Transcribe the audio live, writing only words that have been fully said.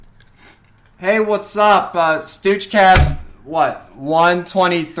Hey, what's up? Stoochcast,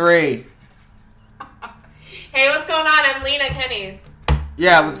 123. Hey, what's going on? I'm Lena Kenny.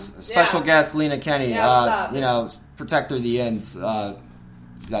 Yeah, with special guest Lena Kenny. Yeah, what's up? Protector of the ends.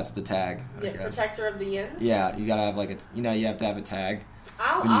 That's the tag. Yeah, protector of the ends? Yeah, you gotta have you have to have a tag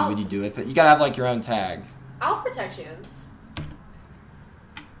when you do it. You gotta have your own tag. I'll protect yins.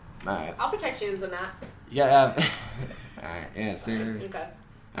 Alright. I'll protect yins and that. You gotta have... Alright, yeah, see? Okay.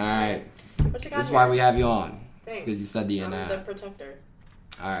 Alright. What you got This is here? why we have you on. Thanks. Because you said the I'm end. the protector.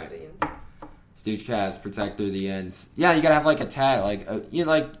 Alright. The ends. Stoochcast, protector of the ends. Yeah, you gotta have a tag. You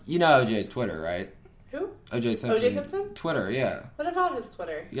know OJ's Twitter, right? Who? OJ Simpson. OJ Simpson? Twitter, yeah. What about his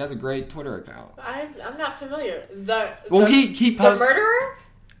Twitter? He has a great Twitter account. I'm not familiar. He posts... The murderer?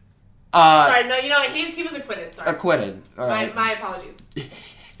 Sorry, no, he was acquitted, sorry. Acquitted. All right. My apologies.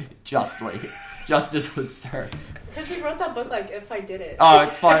 Justly. Justice was served. Because he wrote that book, If I Did It. Oh,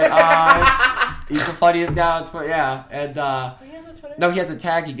 it's funny. He's the funniest guy on Twitter, yeah. And, he has a Twitter? No, he has a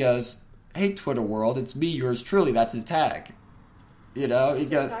tag. He goes, "Hey, Twitter world, it's me, yours truly." That's his tag. He goes... His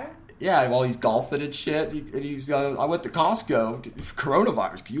tag? Yeah, while he's golfing and shit, he's I went to Costco,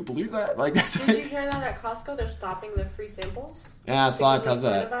 coronavirus. Can you believe that? That's Did you hear that at Costco? They're stopping the free samples. Yeah, I saw it because of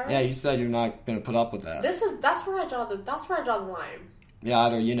that. that. Yeah, you said you're not gonna put up with that. That's where I draw the line. Yeah,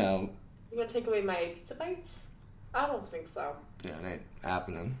 either You gonna take away my pizza bites? I don't think so. Yeah, it ain't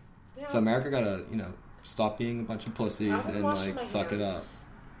happening. Yeah. So America gotta stop being a bunch of pussies and suck it up.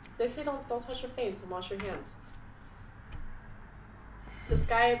 They say don't touch your face and wash your hands. This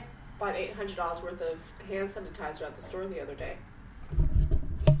guy bought $800 worth of hand sanitizer at the store the other day.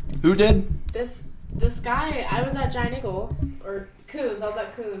 Who did? This guy, I was at Giant Eagle, or Coons, I was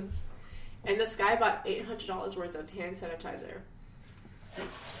at Coons, and this guy bought $800 worth of hand sanitizer.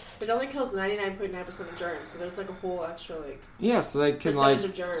 It only kills 99.9% of germs, so there's a whole extra Yeah, so they can percentage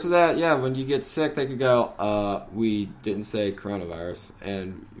of germs. So that when you get sick they could go, we didn't say coronavirus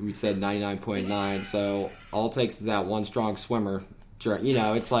and we said 99.9, so all it takes is that one strong swimmer.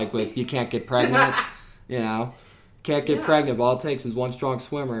 It's with you can't get pregnant, can't get pregnant, but all it takes is one strong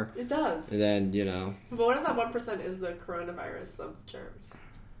swimmer. It does. And then, But what if that 1% is the coronavirus of germs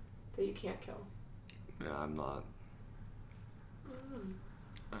that you can't kill? Yeah, I'm not.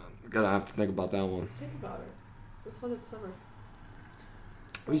 Gotta have to think about that one. Think about it. This one is summer.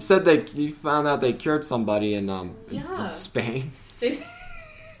 You said you found out they cured somebody in Spain.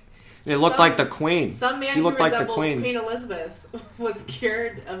 It looked like the Queen. Some man who resembles Queen Elizabeth was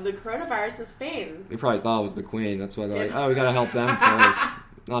cured of the coronavirus in Spain. They probably thought it was the Queen. That's why they're we gotta help them first.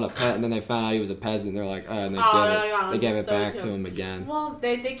 Not a pet, and then they found out he was a peasant. And they're like, and they gave it back to him again. Well,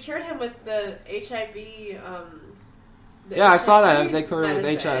 they cured him with the HIV. I saw that. They cured him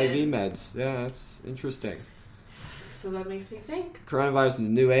with HIV meds. Yeah, that's interesting. So that makes me think. Coronavirus is the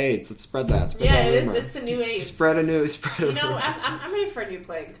new AIDS. Let's spread that. It is. It's the new AIDS. Spread a rumor. I'm ready for a new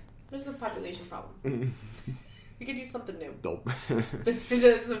plague. There's a population problem. We could do something new. Bill. This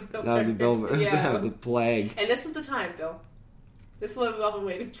is that was a Bill. Yeah, the plague. And this is the time, Bill. This is what we've all been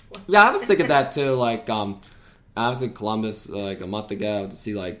waiting for. Yeah, I was thinking that too. I was in Columbus a month ago to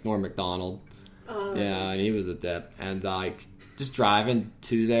see Norm Macdonald. Yeah, and he was a dip, and just driving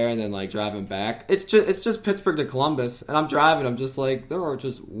to there and then driving back. It's just Pittsburgh to Columbus, and I'm driving. I'm just there are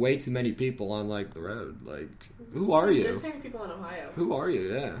just way too many people on the road. Who are you? There's so many people in Ohio. Who are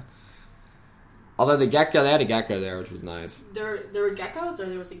you? Yeah. Although they had a Gecko there, which was nice. There were geckos, or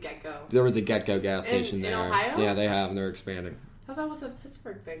there was a Gecko? There was a Gecko gas station there. In Ohio? Yeah, they have, and they're expanding. I thought that was a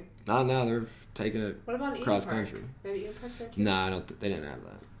Pittsburgh thing. No, they're taking it what about across Eden Park? country. They had Eden Park there too? No, they didn't have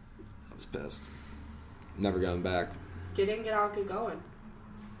that. I was pissed. Never going back. Get in, get out, get going.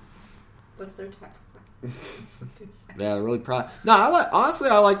 That's their tech. Yeah, they're really proud. No, honestly,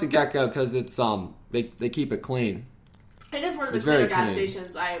 I like the Gecko because it's they keep it clean. It is one of the cleaner gas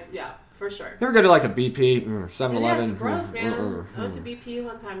stations. For sure. You ever go to a BP or 7-Eleven? Yeah, it's gross, man. I went to BP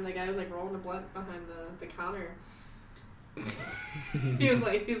one time and the guy was rolling a blunt behind the counter. he was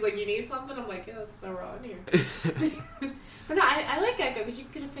like, you need something? I'm like, yeah, that's why we're on here. But no, I like Gecko because you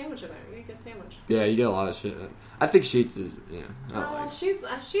can get a sandwich in there. You get a good sandwich. Yeah, you get a lot of shit. I think Sheetz is,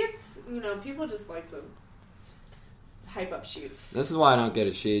 Sheetz, people just like to hype up Sheetz. This is why I don't get a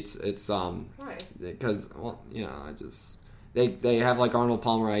Sheetz. It's, why? Because, they have Arnold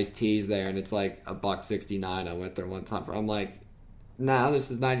Palmer iced teas there, and it's $1.69. I went there one time. I'm like, nah,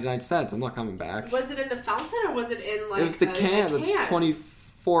 this is 99 cents. I'm not coming back. Was it in the fountain or was it in it was the can, the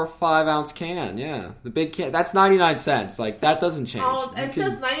 24 5-ounce can. Yeah, the big can. That's 99 cents. That doesn't change. Oh, it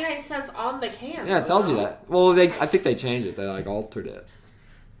says 99 cents on the can. Yeah, it tells you that. Well, I think they changed it. They altered it.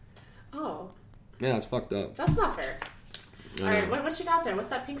 Oh. Yeah, it's fucked up. That's not fair. All right, what you got there? What's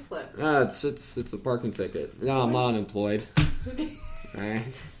that pink slip? It's a parking ticket. No, I'm not unemployed. All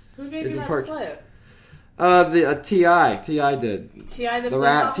right. Who gave you that slip? The T.I. did. T.I. the police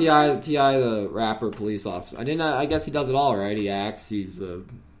officer? T.I. the rapper police officer. I guess he does it all, right? He acts. He's a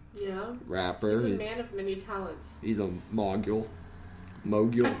rapper. He's a man of many talents. He's a mogul.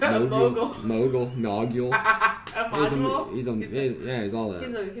 Mogul. A mogul. He's all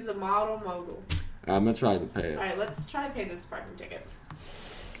that. He's a model mogul. I'm gonna try to pay it. All right, let's try to pay this parking ticket.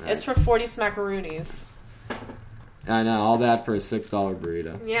 Nice. It's for 40 smackaroonies. I know, all that for a $6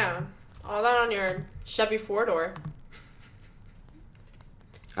 burrito. Yeah, all that on your Chevy 4-door.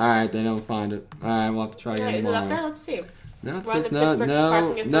 All right, they don't find it. All right, we'll have to try again tomorrow. Is it up there? Let's see. No, it says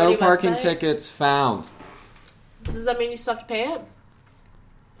no parking tickets found. Does that mean you still have to pay it?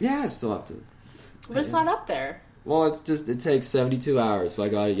 Yeah, I still have to. But it's not up there. Well, it takes 72 hours, so I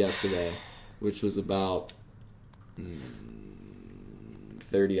got it yesterday, which was about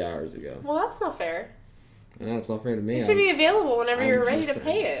 30 hours ago. Well, that's not fair. No, it's not fair to me. It should be available whenever you're ready to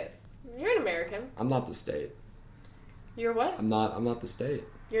pay it. You're an American. I'm not the state. You're what? I'm not the state.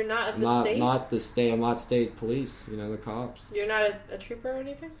 You're not the state? Not the state. I'm not state police. You know, the cops. You're not a trooper or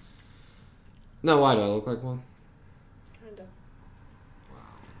anything? No, why do I look like one? Kind of. Wow.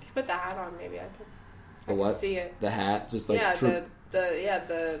 If you put the hat on, maybe I could. What? See it. The hat, just like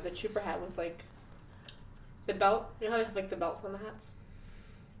the trooper hat with like the belt. You know how they have like the belts on the hats?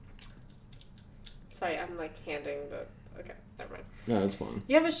 Sorry, I'm like handing the. Okay, never mind. No, it's fine.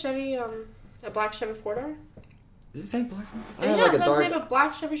 You have a Chevy, a black Chevy 4-door? Does it say black? I have a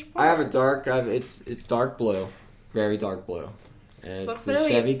black Chevy 4-door. I have a dark. It's dark blue, very dark blue, and it's a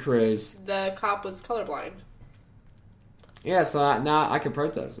Chevy Cruze. The cop was colorblind. Yeah, so now I could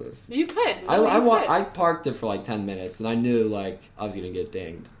protest this. You could. I parked it for like 10 minutes, and I knew like I was gonna get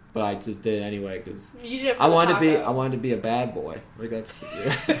dinged, but I just did it anyway because I wanted to be a bad boy. Like that's.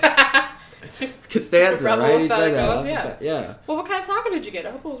 Yeah. Costanza, right? He said that. Yeah. Well, what kind of taco did you get?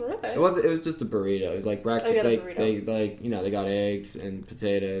 I hope it was worth it. It was just a burrito. It was like breakfast. They got eggs and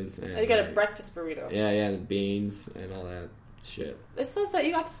potatoes. And you got a breakfast burrito. Yeah, and beans and all that shit. It says that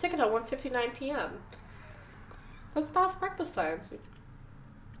you got the ticket at 1:59 p.m. That's past breakfast time. So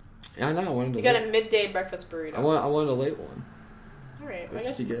yeah, I know. I wanted. You got a midday breakfast burrito. I wanted a late one. All right. What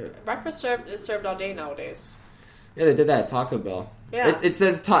did you get? Breakfast is served all day nowadays. Yeah, they did that at Taco Bell. Yeah. It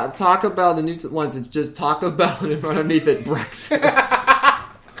says Taco Bell, the new ones, it's just Taco Bell and underneath it breakfast.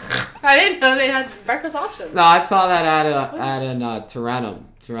 I didn't know they had breakfast options. No, I saw that at in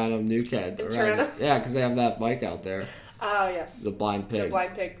Tarentum New Kid. In Tarentum? Yeah, because they have that bike out there. Oh, yes. The blind pig. The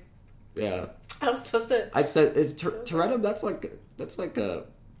blind pig. Yeah. I was supposed to... I said, is Tarentum, that's like a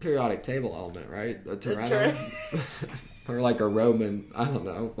periodic table element, right? A Tarentum? Or like a Roman, I don't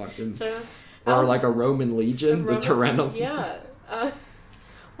know, fucking... Or like a Roman legion, the Tarentum. Yeah.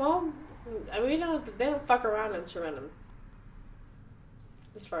 Well, we know they don't fuck around in Tarentum.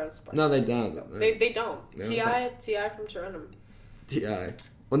 As far as no, they don't. They don't. T.I. from Tarentum. T.I.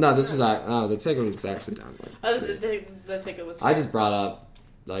 Well, no, this was the ticket was actually down. The ticket was. I just brought up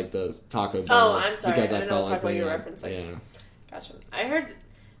like the Taco Bell. Oh, I'm sorry. Because I felt like you were referencing. Yeah. Gotcha. I heard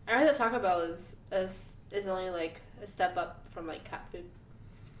that Taco Bell is only like a step up from like cat food.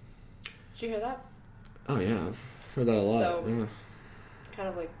 Did you hear that? Oh yeah, I've heard that a lot. So, yeah. Kind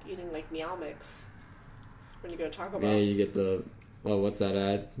of like eating like Meow Mix when you go to Taco Bell. Yeah, you get the what's that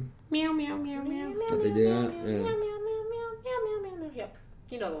ad? Meow meow meow meow. That they do that? Yeah. Meow meow meow meow meow meow meow. Yep,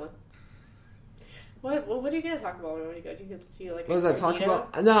 you know the one. What are you gonna talk about when you go? Do you like? What was that talking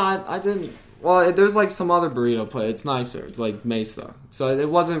about? No, I didn't. Well, there's like some other burrito place. It's nicer. It's like Mesa. So it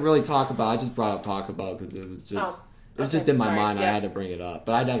wasn't really Taco Bell. I just brought up Taco Bell because it was just. It was just in my mind. Yeah. I had to bring it up,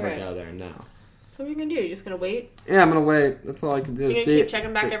 but I never go there now. So what are you gonna do? You're just gonna wait? Yeah, I'm gonna wait. That's all I can do. You're gonna keep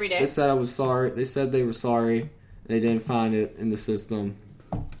checking back every day? They said I was sorry. They said they were sorry. They didn't find it in the system.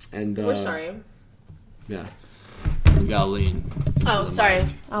 And we're sorry. Yeah. You gotta lean. Oh, sorry.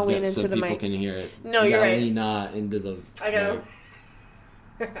 I'll lean into the mic. So people can hear it. No, you're right. Lean into the. I gotta.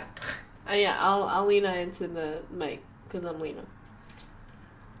 Yeah, I'll lean into the mic because I'm Lena.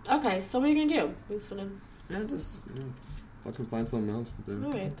 Okay, so what are you gonna do? You just gonna. Yeah, just fucking find something else to do.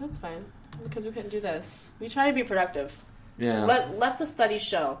 Alright, that's fine. Because we couldn't do this. We try to be productive. Yeah. Let the studies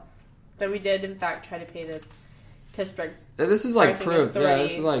show that we did, in fact, try to pay this Pittsburgh. This is like proof. Yeah,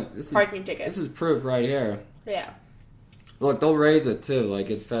 this is parking ticket. This is proof right here. Yeah. Look, they'll raise it too. Like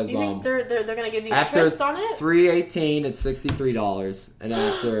it says, you think they're gonna give you after interest on it? $3.18, it's $63, and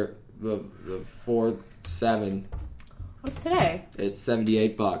after the 4.7. What's today? It's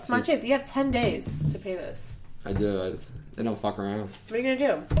 $78. Smart Chase, you have 10 days to pay this. I do. They don't fuck around. What are you gonna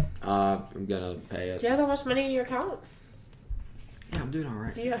do? I'm gonna pay it. Do you have that much money in your account? Yeah, I'm doing all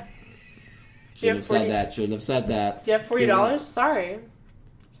right. Do you? Shouldn't have said that. Shouldn't have said that. Do you have $40? Sorry.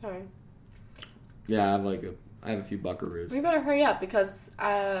 Yeah, I have a few buckaroos. We better hurry up because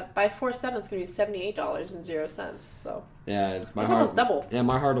by 4/7 it's gonna be $78.00. So yeah, it's almost double. Yeah,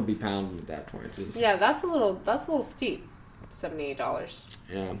 my heart will be pounding at that point. Yeah, that's a little steep. $78.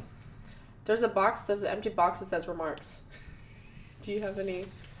 Yeah. There's an empty box that says remarks. Do you have any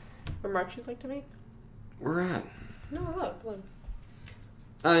remarks you'd like to make? Where at? No, look.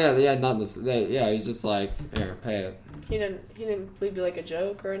 Oh yeah, not this. Yeah, he's just like, here, pay it. He didn't leave you like a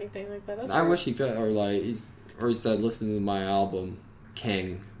joke or anything like that. That's I weird. wish he could, or he said, listen to my album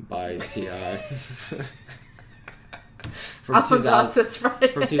King by T.I. from 2006.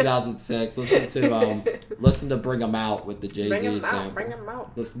 Listen to Bring 'Em Out with the Jay-Z sample. Bring 'em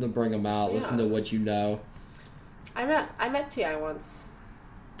out. Listen to Bring 'Em Out. Yeah. Listen to What You Know. I met T.I. once.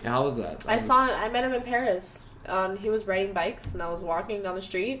 How was that? I met him in Paris. He was riding bikes, and I was walking down the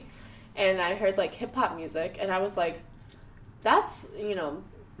street, and I heard like hip hop music, and I was like, "That's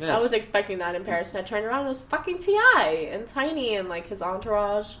I was expecting that in Paris." And I turned around, and it was fucking T.I. and Tiny and like his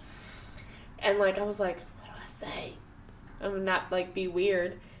entourage, and like I was like, "What do I say? I'm gonna not like be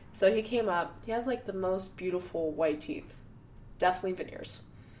weird." So he came up. He has like the most beautiful white teeth, definitely veneers.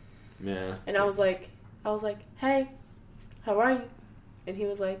 Yeah. And I was like, "Hey, how are you?" And he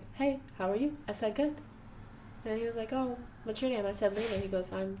was like, "Hey, how are you?" I said, "Good." And he was like, "Oh, what's your name?" I said, "Lena." He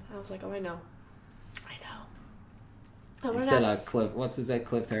goes, I was like, "Oh, I know." He said, Cliff. What's his name?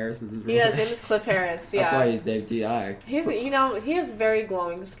 Cliff Harris? Is his yeah, his name is Cliff Harris. Yeah. That's why he's named T.I. He has very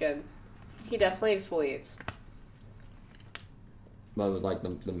glowing skin. He definitely exfoliates. But with like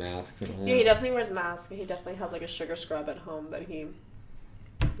the mask and all that. Yeah, he definitely wears masks. He definitely has like a sugar scrub at home that he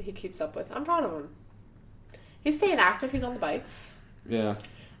keeps up with. I'm proud of him. He's staying active. He's on the bikes. Yeah.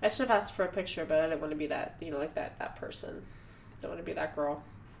 I should have asked for a picture, but I didn't want to be that, like that person. Don't want to be that girl.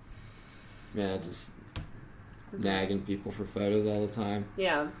 Yeah, just nagging people for photos all the time.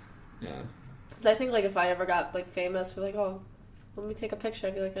 Yeah. Yeah. Because I think, like, if I ever got, like, famous, we're like, "Oh, let me take a picture."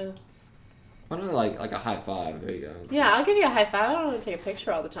 I'd be like, Why don't I like a high five? There you go. Yeah, I'll give you a high five. I don't want to take a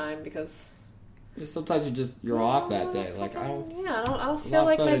picture all the time because... Sometimes you're off that day. Like, I don't feel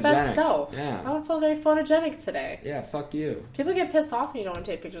like my best self. Yeah. I don't feel very photogenic today. Yeah, fuck you. People get pissed off when you don't want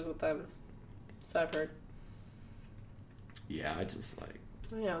to take pictures with them. So I've heard. Yeah, I just like...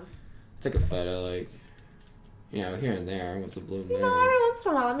 Yeah. Take a photo, like, here and there, once a blue moon. Every once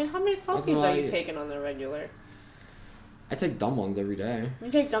in a while. I mean, how many selfies are you taking on the regular? I take dumb ones every day. You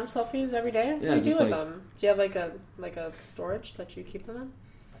take dumb selfies every day? Yeah, what do you do with them? Do you have like a storage that you keep them in?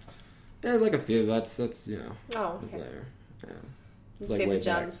 Yeah, there's like a few. That's Oh, okay. That's there. Yeah. You save the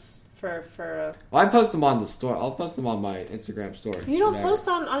gems for. Well, I post them on the store. I'll post them on my Instagram story. You don't post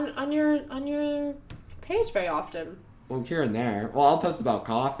on your page very often. Well, here and there. Well, I'll post about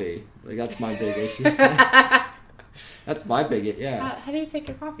coffee. Like, that's my big issue. That's my big... Yeah. How do you take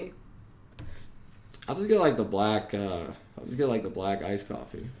your coffee? I'll just get like the black... iced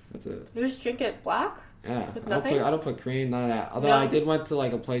coffee. That's it. You just drink it black? Yeah. With nothing? I don't put cream, none of that. Although I did went to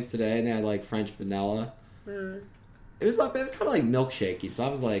like a place today and they had like French vanilla. It was kind of like milkshakey, so I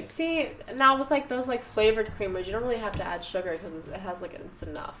was like... See, now with like those like flavored creamers, you don't really have to add sugar because it has like it's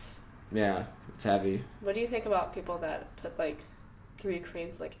enough. Yeah, it's heavy. What do you think about people that put like 3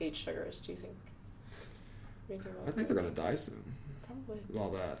 creams, like 8 sugars? Do you think? I think they're gonna die soon. Probably. With all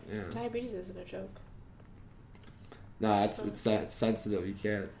that, yeah. Diabetes isn't a joke. No, it's sensitive. You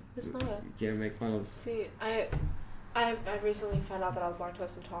can't. It's not. You can't make fun of. See, I recently found out that I was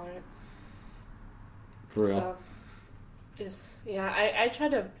lactose intolerant. For real. So, I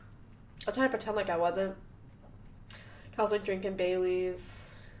tried to pretend like I wasn't. I was like drinking Bailey's.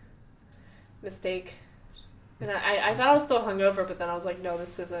 Mistake. And I thought I was still hungover, but then I was like, no,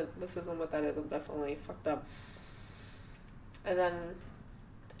 this isn't what that is. I'm definitely fucked up. And then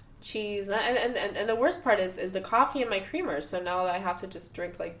cheese, and the worst part is the coffee and my creamer. So now I have to just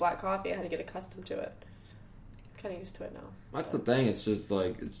drink like black coffee. I had to get accustomed to it. I'm kind of used to it now. That's the thing. It's just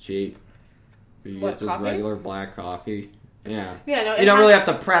like it's cheap. You What, get just coffee? regular black coffee. Yeah. Yeah, no. You don't really have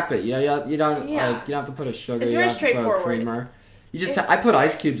to prep it. You don't like you don't have to put a sugar. It's you very don't have to put a straightforward. creamer. You just I put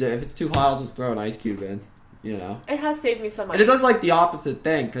ice cubes in. If it's too hot, I'll just throw an ice cube in. You know. It has saved me so much. And it does like the opposite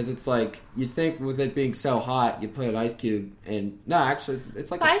thing because it's like you think with it being so hot, you put an ice cube and no, actually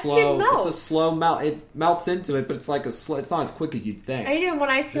it's like the a ice slow. cube melts. It's a slow melt. It melts into it, but it's like a slow. It's not as quick as you'd think. Are you doing one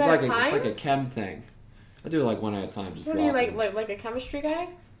ice cube It's at a time? It's like a chem thing. I do it like one at a time. Just What are you drop it. like a chemistry guy?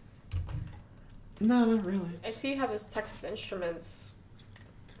 No, not really. I see you have this Texas Instruments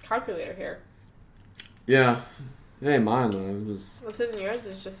calculator here. Yeah, it ain't mine though. It was This isn't yours.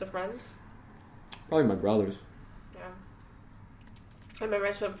 It's just a friend's. probably my brother's. Yeah. I remember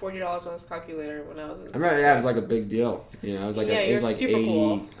I spent $40 on this calculator when I was in I remember, it was like a big deal. You know, it was like it was like super 80,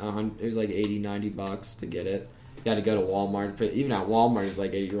 cool. It was like $80-$90 to get it. You had to go to Walmart. Even at Walmart, it's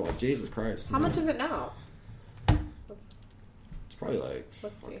like 80. You're like, Jesus Christ. How much is it now? It's probably like.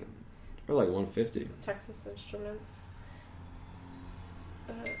 Let's see. It's probably like $150. Texas Instruments.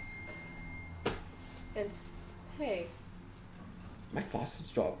 Hey. My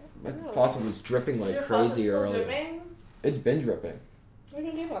faucet's dropped. My faucet was dripping like Your crazy earlier. Dripping? It's been dripping. What are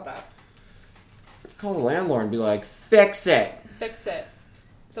you gonna do about that? Call the landlord and be like, fix it. Fix it.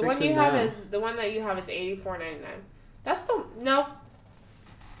 The Fix one you it have now. is the one that you have is $84.99. That's the no.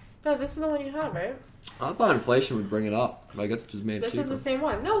 No, this is the one you have, right? I thought inflation would bring it up. But I guess it just made it This cheaper. is the same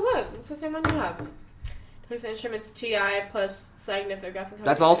one. No, look, it's the same one you have. Texas Instruments TI plus Signifographic.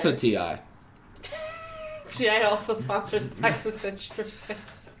 That's also TI. TI also sponsors Texas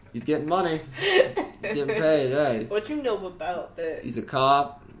Instruments. He's getting money. He's getting paid. Hey, What you know about that? he's a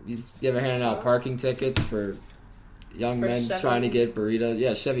cop. He's ever handing out parking tickets for young For men Chevy? trying to get burritos.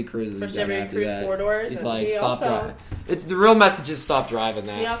 Yeah, Chevy Cruze. For Chevy Cruze 4 doors. He's and like, he stop also, driving. It's the real message is stop driving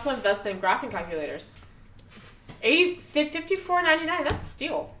that. He also invests in graphing calculators. $54.99. That's a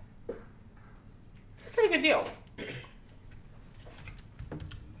steal. It's a pretty good deal.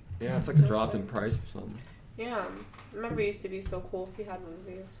 Yeah, it's like a drop in price or something. Yeah. Remember, it used to be so cool if you had one of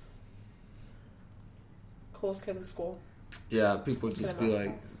these. Coolest kid in school. Yeah, people would just be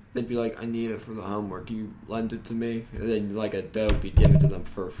like, they'd be like, I need it for the homework. You lend it to me? And then, like a dope, you'd give it to them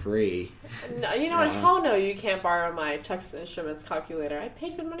for free. No, you know what? Hell no, you can't borrow my Texas Instruments calculator. I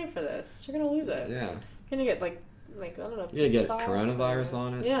paid good money for this. You're gonna lose it. Yeah. You're gonna get like I don't know. You're gonna get sauce coronavirus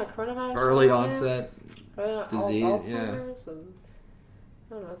on it? Yeah, coronavirus. Early on onset it. disease, Alzheimer's and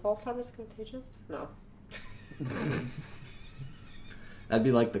I don't know. Is Alzheimer's contagious? No. That'd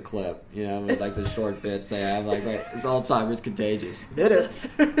be like the clip, you know, with like the short bits they have, like, right, is Alzheimer's contagious? Hit it.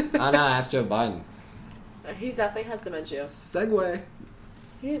 I know, ask Joe Biden. He definitely has dementia. Segue.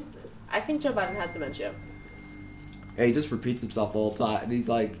 I think Joe Biden has dementia. Yeah, he just repeats himself the whole time, and he's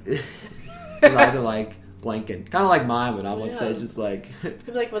like, his eyes are like blinking, kind of like mine, but I would say just like. He'd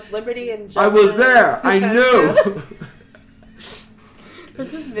be like with liberty and justice. I was there. I knew.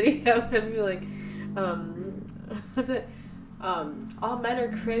 There's this video of him be like, was it? All men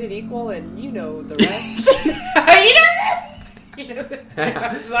are created equal, and you know the rest. you know.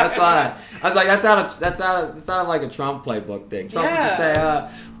 That's fine. I was like, that's out of like a Trump playbook thing. Trump would just say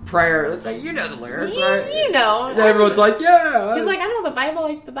prayer. Let's say, you know the lyrics, right? You know. And everyone's like, yeah. He's like, I know the Bible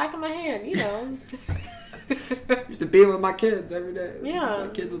like the back of my hand. You know. Used to be with my kids every day. Yeah. My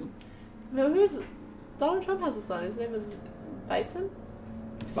kids was No, Donald Trump has a son. His name is Bison.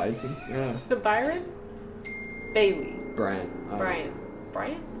 Bison. Yeah. Byron. Bailey. Brian.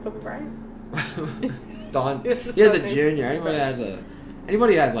 Brian. Kobe Bryant. Don. He has a junior.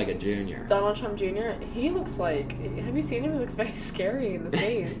 Anybody has like a junior. Donald Trump Jr. He looks like. Have you seen him? He looks very scary in the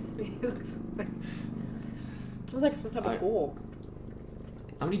face. He looks like some type of ghoul.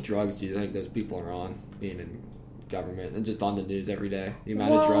 How many drugs do you think those people are on, being in government and just on the news every day? The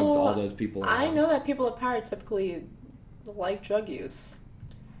amount of drugs all those people are on. I know that people of power typically like drug use.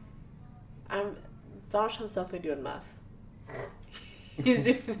 Donald Trump's definitely doing meth. He's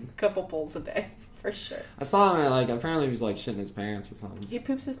doing a couple pulls a day, for sure. I saw him at, apparently he was, shitting his pants or something. He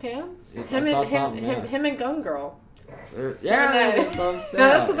poops his pants? Him and Gun Girl. Yeah.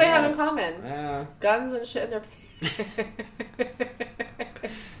 That's what they have in common. Yeah. Guns and shit in their pants.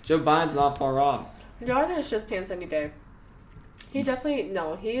 Joe Biden's not far off. Joe Biden shit his pants any day. He definitely,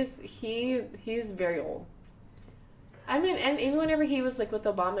 no, he's very old. I mean, and even whenever he was, with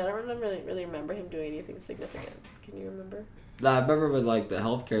Obama, I don't really remember him doing anything significant. Can you remember? I remember when, the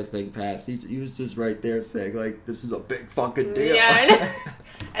healthcare thing passed, he was just right there saying, this is a big fucking deal. Yeah, I know.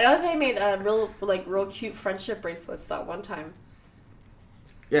 I know they made real cute friendship bracelets that one time.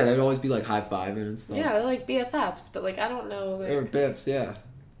 Yeah, they'd always be, high-fiving and stuff. Yeah, they're like BFFs, but, I don't know. They were biffs, yeah.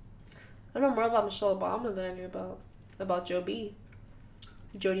 I know more about Michelle Obama than I knew about Joe B.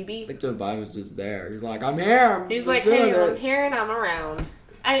 Jody B. I think Joe Biden was just there. He's like, I'm here. He's like, hey, I'm here and I'm around.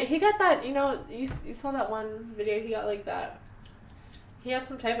 He got that, you saw that one video, he got that. He had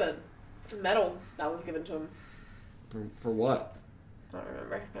some type of medal that was given to him. For what? I don't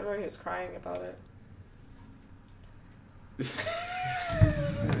remember. I remember he was crying about it.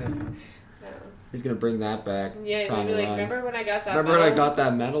 He's going to bring that back. Yeah, maybe remember when I got that Remember medal? when I got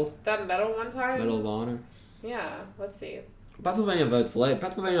that medal? That medal one time? Medal of Honor? Yeah, let's see. Pennsylvania votes late.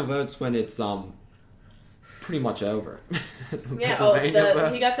 Pennsylvania votes when it's pretty much over. Yeah,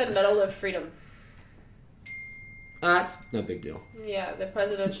 he got the Medal of Freedom. That's no big deal. Yeah, the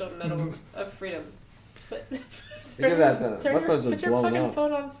Presidential Medal of Freedom. Look at that. Turn My your, phone's put just your blowing fucking up.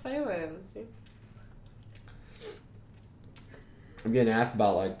 phone on silent. Dude. I'm getting asked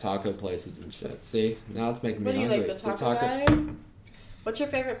about like taco places and shit. See, now it's making me What do you hungry. like, the taco guy? What's your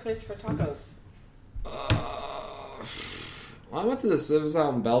favorite place for tacos? Well, I went to this. It was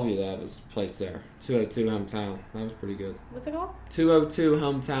out in Bellevue. They have this place there. 202 Hometown. That was pretty good. What's it called? 202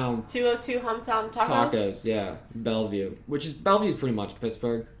 Hometown. 202 Hometown Tacos? Tacos, yeah. Bellevue. Bellevue's pretty much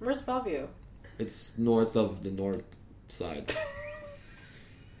Pittsburgh. Where's Bellevue? It's north of the north side.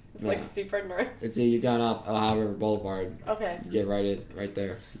 It's like super north. It's you going up Ohio River Boulevard. Okay. You get right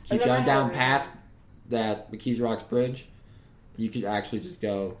there. You keep never going had down it. past that McKees Rocks Bridge. You could actually just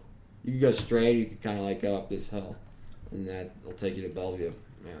go. You could go straight. You could kind of like go up this hill, and that'll take you to Bellevue.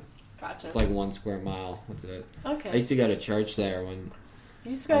 Yeah. Gotcha. It's like 1 square mile. That's it. Okay. I used to go to church there when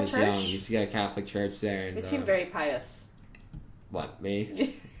You used to go I to was church? young. I used to go to Catholic church there. And, You seem very pious. What,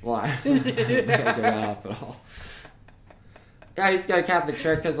 me? Why? I don't go off at all. Yeah, I used to go to Catholic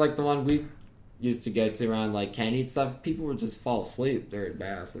church because, like, the one we used to go to around, like, Kenny and stuff, people would just fall asleep during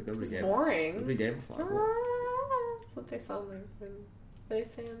Mass. Like, nobody It's gave boring. Nobody gave a fuck. That's what they sound like. What are they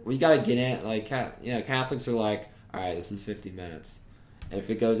saying? Well, you gotta get in, like, Catholics are like, alright, this is 50 minutes. And if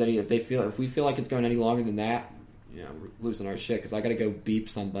we feel like it's going any longer than that, we're losing our shit. Because I gotta go beep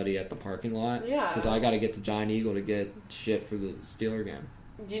somebody at the parking lot. Yeah. Because I gotta get to Giant Eagle to get shit for the Steeler game.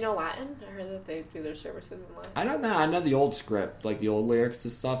 Do you know Latin? I heard that they do their services in Latin. I don't know. I know the old script, like the old lyrics to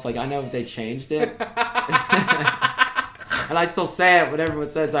stuff. Like, I know they changed it. And I still say it when everyone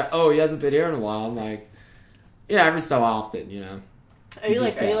says, like, oh, he hasn't been here in a while. I'm like, every so often, Are you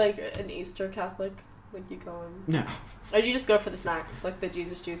just like an Easter Catholic? Like you go and... No. Or do you just go for the snacks, like the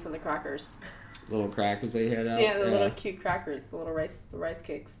Jesus juice and the crackers? Little crackers they hand out. Yeah, the little cute crackers, the rice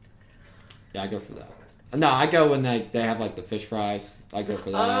cakes. Yeah, I go for that. No, I go when they have, like, the fish fries. I go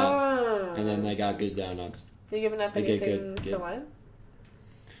for that. Oh. And then they got good donuts. You giving up They get anything good. for Lent?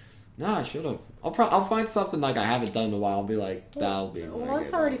 No, I should have. I'll find something, like, I haven't done in a while. I'll be like, that'll be... when I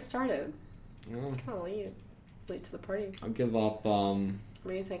Lent's give already up. started. Well, Kind of late to the party. I'll give up, What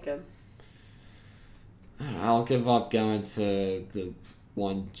are you thinking? I don't know, I'll give up going to the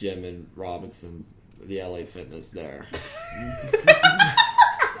one gym in Robinson, the LA Fitness there.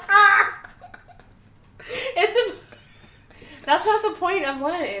 That's not the point of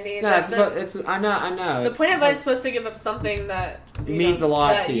Lent, Andy. No, I know. The point of Lent is supposed to give up something that means a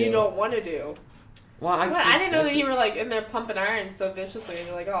lot that to you you. don't want to do. Well, I didn't know that you were like in there pumping iron so viciously, and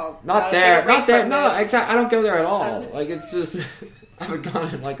you're like, oh, Not gotta take a there. break Not there. from No, this. exactly. I don't go there at all. Like, it's just... I haven't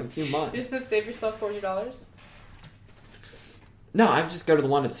gone in, like, a few You're months. just gonna save yourself $40. No, I just go to the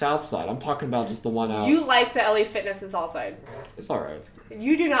one at Southside. I'm talking about just the one out... You like the LA Fitness in Southside. It's alright.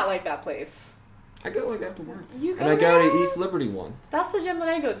 You do not like that place. I go, like, after work. You go And I go there? to East Liberty one. That's the gym that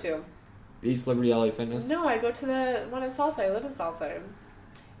I go to. East Liberty LA Fitness? No, I go to the one in Southside. I live in Southside.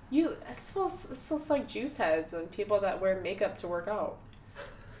 It smells like juice heads and people that wear makeup to work out.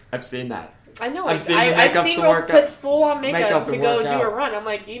 I've seen that. I know. I've seen the I've makeup seen to girls work put out. full on makeup Makeup to to go work do out. a run. I'm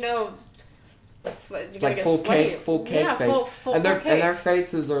like, you gotta Like get full sweaty. cake Yeah, face. full and cake. their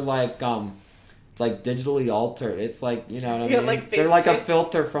faces are like it's like digitally altered. It's like, you know what I Yeah, mean? like They're like a Facetune.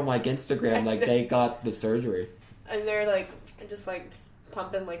 filter from like Instagram. Like they got the surgery. And they're like just like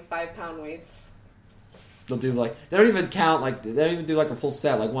pumping like 5-pound weights. They'll do like they don't even count like they don't even do like a full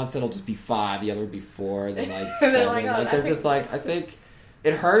set. Like one set will just be 5, the other would be 4, then like They're 7. like, oh, like I they're think- just like I think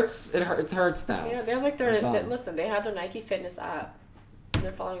it hurts. It hurts now. Yeah, they have like They're done. listen. They have their Nike Fitness app. And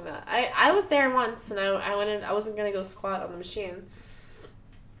they're following that. I was there once, and I went in. I wasn't gonna go squat on the machine.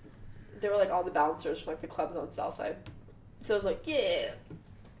 There were like all the bouncers from like the clubs on the south side. So I was like, yeah,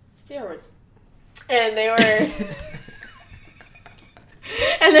 steroids, and they were.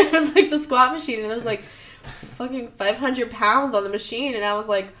 And there was like the squat machine, and it was like fucking 500 pounds on the machine, and I was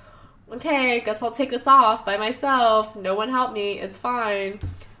like, okay, guess I'll take this off by myself. No one helped me. It's fine.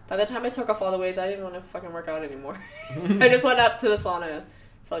 By the time I took off all the weights, I didn't want to fucking work out anymore. I just went up to the sauna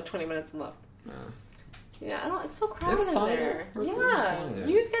for like 20 minutes and left. Yeah, I don't. It's so crowded in sauna there. there? Where's the Yeah, sauna there?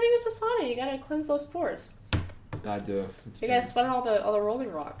 you just gotta use the sauna. You gotta cleanse those pores. I do. You gotta sweat out all the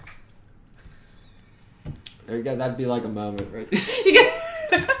rolling rock. There you go. That'd be like a moment, right? You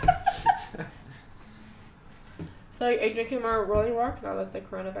gotta... So are you drinking more rolling rock now that the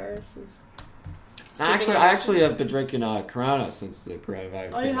coronavirus is? I actually have been drinking Corona since the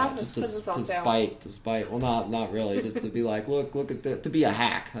coronavirus. Oh, you came have? out, Just just 'cause it's on to sale. spite. Well, not really. Just to be like, look at the to be a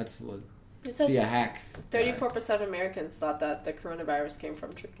hack. That's what. It To be a said hack. 34% of Americans thought that the coronavirus came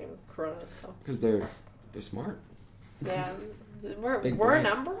from drinking Corona. So Because they're smart. yeah, we're Big brain.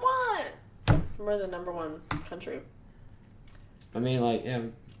 number one. We're the number one country. I mean, like, yeah,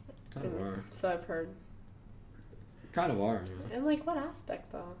 kind of are. So I've heard. kind of are. You know? In like what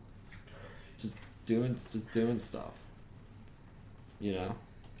aspect though? Just doing stuff. You know.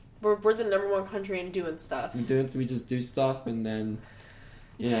 We're the number one country in doing stuff. We just do stuff, and then,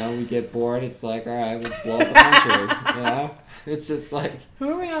 you know, we get bored. It's like, all right, we'll blow up the country. You know, it's just like.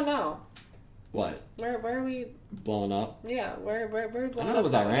 Who are we on now? What? Where are we? Blowing up. Yeah, where blowing I know it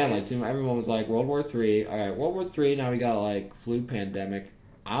was Iran. Like everyone was like World War III. All right, World War III. Now we got like flu pandemic.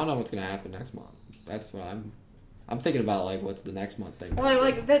 I don't know what's gonna happen next month. That's what I'm thinking about. Like, what's the next month thing? Well,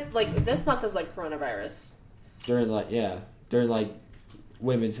 like this month is like coronavirus. During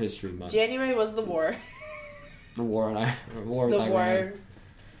Women's History Month. January was the war. The war with Iran.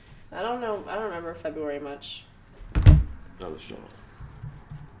 I don't know. I don't remember February much. Oh, shut up.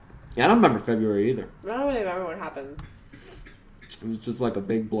 Yeah, I don't remember February either. I don't really remember what happened. It was just like a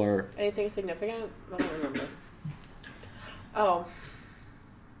big blur. Anything significant? I don't remember. Oh.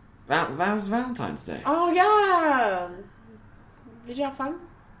 That was Valentine's Day. Oh, yeah. Did you have fun?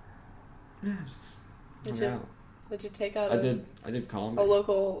 Yeah. Did you take out I did comedy. a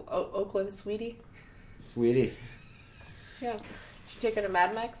local Oakland sweetie? Sweetie. Yeah. Did you take her to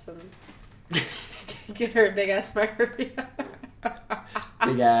Mad Max and get her a big-ass margarita?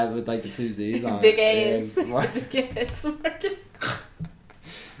 Big ad with like the two Z's on Big it. A's. Big A's margarita.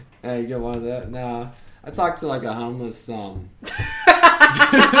 Hey, you get one of that? Nah. I talked to like a homeless I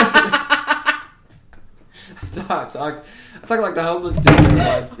talked like the homeless dude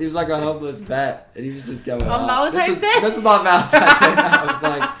once. He was like a homeless vet, and he was just going on Valentine's Day. This was not Valentine's Day. No,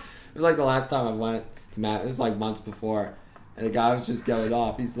 it was like the last time I went to Matt. It was like months before, and the guy was just going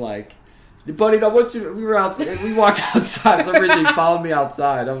off. He's like, "Buddy, I want you." We were outside. We walked outside. For some reason, he followed me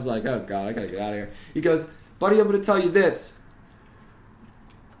outside. I was like, "Oh God, I gotta get out of here." He goes, "Buddy, I'm gonna tell you this.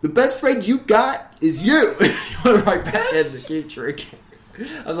 The best friend you got is you." He went right back in to keep drinking.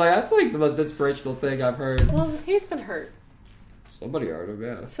 I was like, that's like the most inspirational thing I've heard. Well, he's been hurt. Somebody hurt him,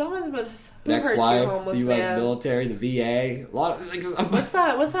 yeah. Someone's been ex-wife, homeless, the U.S. man. military, the VA, a lot of things. What's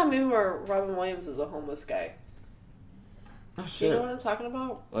that movie where Robin Williams is a homeless guy? Oh shit! Do you know what I'm talking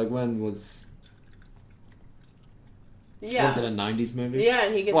about? Like when was? Yeah. Was it a '90s movie? Yeah,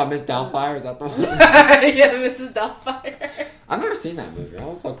 and he gets. What, Miss Doubtfire? Is that the one? Yeah, Mrs. Doubtfire. I've never seen that movie.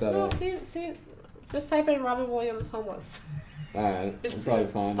 I'll look that up. See, just type in Robin Williams homeless. Alright, I'll probably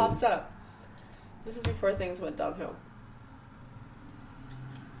find it. Pops up. This is before things went downhill.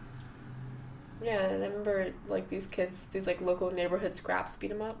 Yeah, and I remember like these kids, these like local neighborhood scraps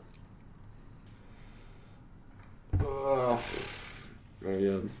beat him up. Oh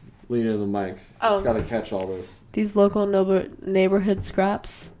yeah, lean into the mic. Oh. It's got to catch all this. These local neighborhood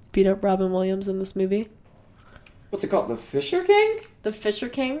scraps beat up Robin Williams in this movie. What's it called? The Fisher King? The Fisher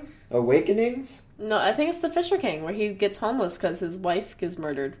King? Awakenings? No, I think it's the Fisher King, where he gets homeless because his wife gets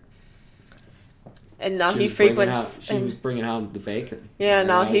murdered. And now he frequents... She was bringing home the bacon. Yeah,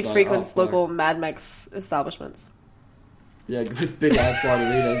 now he frequents local Mad Max establishments. Yeah, with big ass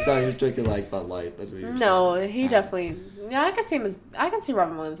margaritas. No, he was drinking like Bud Light. That's what he was doing. He definitely... Yeah, I can see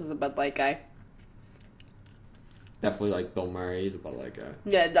Robin Williams as a Bud Light guy. Definitely like Bill Murray. He's a Bud Light guy.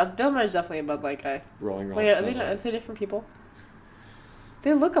 Yeah, Bill Murray's definitely a Bud Light guy. Rolling. Wait, are they different people?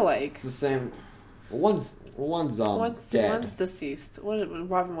 They look alike. It's the same. One's dead. One's deceased.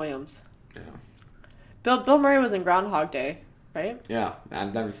 Robin Williams. Yeah. Bill Murray was in Groundhog Day, right? Yeah,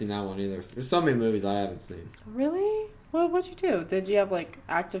 I've never seen that one either. There's so many movies I haven't seen. Really? What'd you do? Did you have like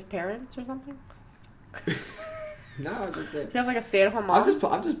active parents or something? No, I just like. You have like a stay-at-home mom. I just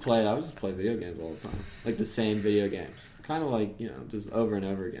play video games all the time, like the same video games, kind of like just over and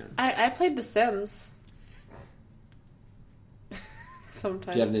over again. I played The Sims.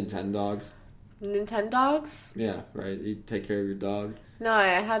 Sometimes. Do you have Nintendogs? Nintendogs? Yeah, right. You take care of your dog. No, I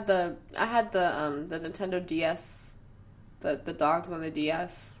had the Nintendo DS, the dogs on the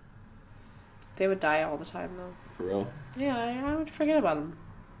DS. They would die all the time though. For real? Yeah, I would forget about them.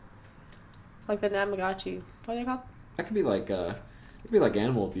 Like the Namagotchi. What are they called? That could be like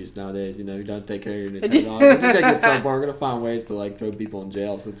animal abuse nowadays. You don't take care of your Nintendo. We're just gonna get so far. We're gonna find ways to like throw people in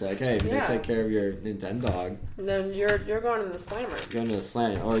jail. So it's like, hey, if you don't take care of your Nintendo, then you're going to the slammer. You're going to the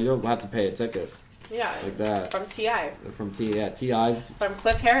slam, or you'll have to pay a ticket. Yeah, like that. From TI. TI's. From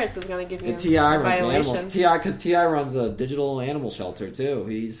Cliff Harris is going to give you a violation. Because TI runs a digital animal shelter too.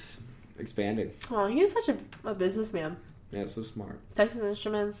 He's expanding. Oh, he's such a businessman. Yeah, so smart. Texas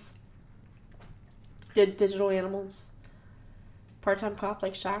Instruments. Did digital animals. Part-time cop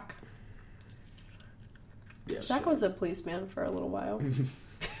like Shaq. Yeah, Shaq was a policeman for a little while.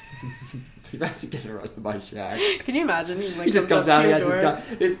 Imagine getting arrested by Shaq. Can you imagine? He just comes out. He has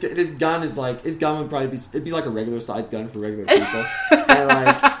his gun. His gun is like would probably be. It'd be like a regular sized gun for regular people. And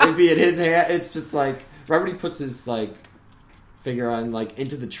like it'd be in his hand. It's just like right when he puts his like finger on like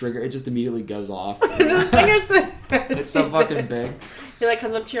into the trigger, it just immediately goes off. His fingers. It's so fucking big. He like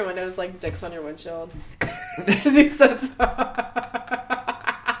comes up to your window, it's like dicks on your windshield. He says.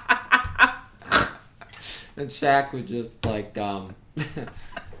 And Shaq would just like the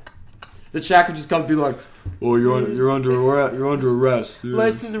Shaq would just come and be like, "Oh, you're under arrest.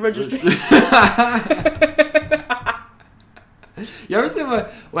 License and registration." You ever see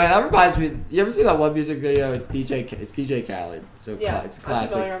what? Wait, that reminds me. You ever see that one music video? It's DJ Khaled. So yeah, it's a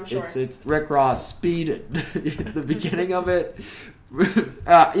classic. I'm sure. It's Rick Ross. Speed. The beginning of it.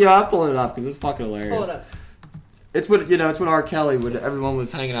 I'm pulling it up because it's fucking hilarious. Pull it up. It's when R. Kelly everyone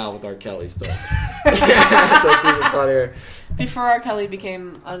was hanging out with R. Kelly still. So it's even funnier. Before R. Kelly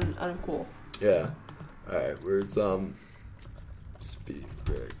became uncool. Yeah. Alright, where's Speed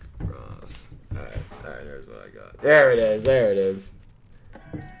Rick Ross. Alright, here's what I got. There it is.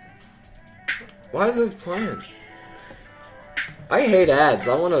 Why is this playing? I hate ads.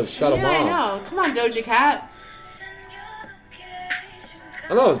 I want to shut them off. I know. Come on, Doja Cat.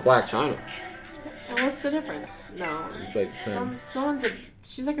 I thought it was Black China. And what's the difference? No. It's like the same.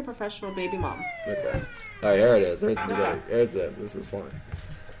 She's like a professional baby mom. Okay. Alright, here it is. There's the beginning. There's this. This is funny.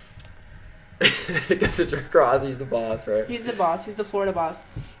 Because it's Rick Ross. He's the boss, right? He's the boss. He's the Florida boss.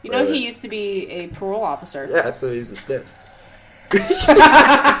 You know, he used to be a parole officer. Yeah, so he was a stiff. Look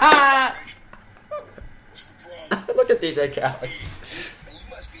at DJ Khaled. You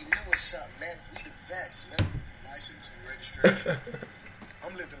must be new or something, man. We the best, man. License and registration.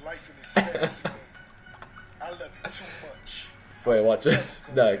 I'm living life in this fast, man. I love it too much. Wait, watch this.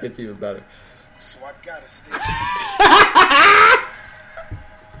 No, it gets even better. So I gotta stay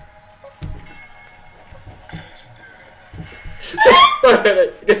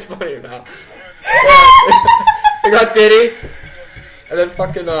It gets funnier now. I got Diddy, and then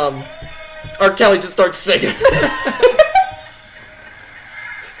fucking R. Kelly just starts singing.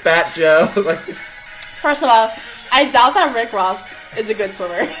 Fat Joe. First of all, I doubt that Rick Ross is a good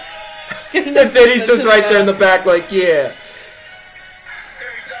swimmer. And Diddy's just right there in the back, like, yeah.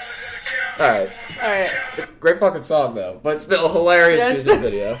 Alright. Great fucking song, though. But still, hilarious music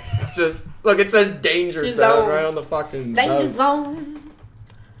video. Just, look, it says Danger Zone right on the fucking... Danger Zone.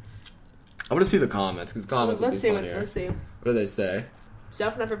 I want to see the comments, because comments would be funnier. Let's see. What do they say?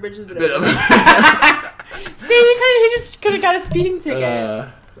 Jeff never bridges the Bit of... See, he just could have got a speeding ticket.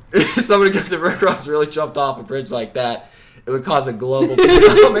 If somebody goes, if Rick Ross really jumped off a bridge like that, it would cause a global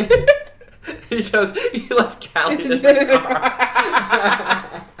tsunami. He left Callie in the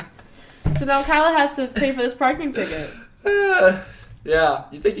car. So now Kyla has to pay for this parking ticket. Yeah.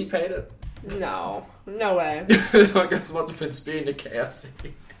 You think he paid it? No way. I guess must have been speeding to KFC.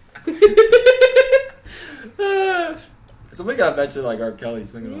 Somebody gotta mention like R. Kelly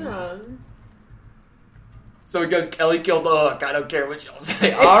singing on this. So he goes, Kelly killed the hook. I don't care what y'all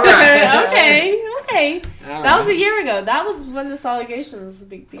say. All right. Okay. All that was a year ago. That was when this allegations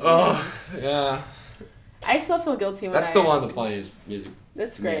began. Oh, yeah. I still feel guilty when That's still one of the funniest music.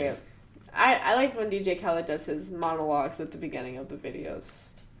 That's great. Yeah. I like when DJ Khaled does his monologues at the beginning of the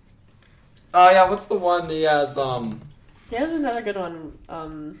videos. Oh, yeah. What's the one he has, He has another good one.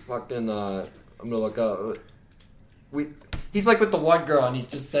 I'm gonna look up. He's like with the one girl, and he's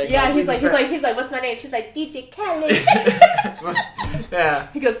just saying. Yeah, he's like, what's my name? She's like, DJ Khaled. Yeah.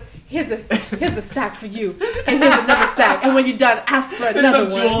 He goes, here's a stack for you, and here's another stack, and when you're done, ask for another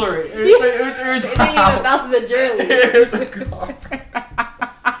one. Some jewelry. It was and then you're about the jewelry. Here's a car.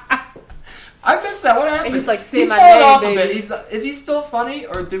 I missed that. What happened? And he's like, say he's my falling name, off baby. a bit. Is he still funny,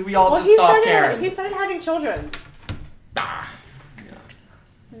 or did we all just stop caring? He started having children. Yeah.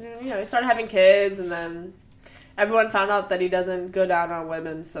 You know, he started having kids, and then everyone found out that he doesn't go down on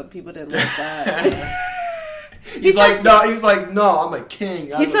women, so people didn't like that. He was like, no, I'm a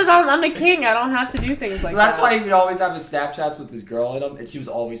king. He says, I'm a king. I don't have to do things like that. So that's why he would always have his Snapchats with his girl in them, and she was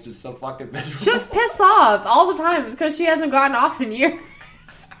always just so fucking miserable. She was pissed off all the time. It's because she hasn't gotten off in years.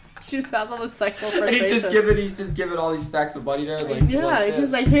 She's had all this sexual frustration. He's just giving all these stacks of money to her. Like, yeah, like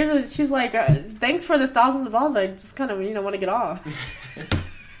he's like, she's like, thanks for the thousands of dollars. I just kind of, want to get off.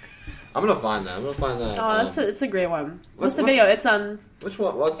 I'm gonna find that. Oh, it's a great one. What's the video? It's Which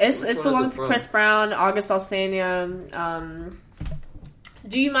one? It's the one with Chris Brown, August Alsina.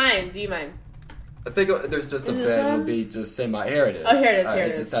 Do you mind? I think there's just a bit. It'll be just say my. Here it is. Oh, here it is.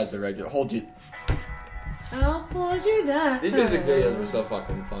 It just has the regular. Hold you. I'll hold you down. These music videos were so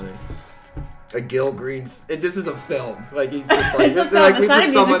fucking funny. A Gil Green. This is a film. Like he's just like it's a film. It's not a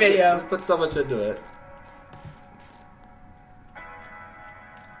music video. We put so much into it.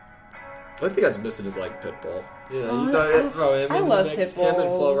 The only thing that's missing is like Pitbull. You know, throw him into the mix. Pitbull. Him and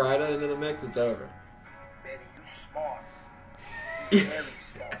Flo Rida into the mix. It's over. smart. You're very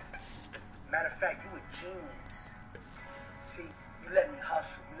smart. Matter of fact, you a genius. See, you let me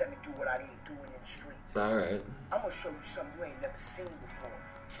hustle. You let me do what I need to do in the streets. All right. I'm gonna show you something you ain't never seen before.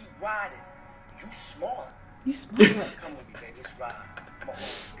 Keep riding. You smart. You smart. Come with me, baby. Let's ride. I'm gonna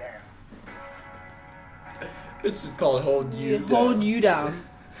hold you down. It's just called hold you. You hold you down.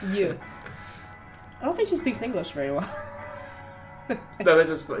 You. I don't think she speaks English very well. No, they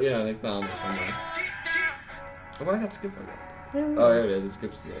just they found it somewhere. Oh, why did that skip like that? Oh, here it is. It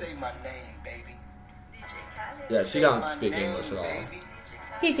skips. Say my name, baby. Yeah, she don't speak English at all.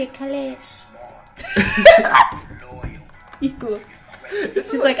 DJ Khaled. Smart. Loyal. You.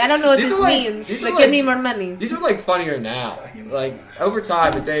 She's like, I don't know what These this are like- means, these but are give like- me more money. These are like funnier now. Like over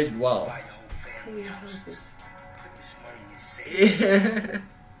time, it's aged well. Buy your whole family houses. Put this money in your savings. Yeah.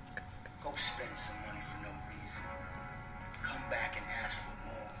 Go spend some money for no reason. Come back and ask for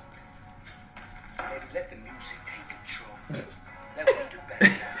more. Baby, let the music take control. Let what the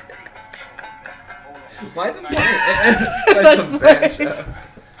best sound take control. Hold on. Why is it Say funny? It's It's like so some French funny. show.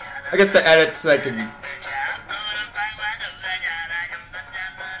 I guess the edit so I can.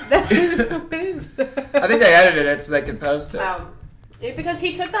 What is that? I think they edited it so they can post it. Because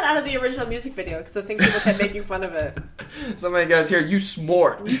he took that out of the original music video, because I think people kept making fun of it. Somebody goes here. You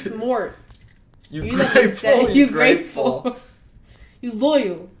smart. You smart. You You let me grateful. say- You you grateful. grateful. You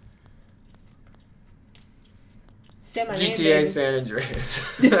loyal. Say my name, GTA baby. San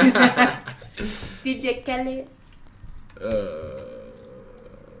Andreas. DJ Kelly.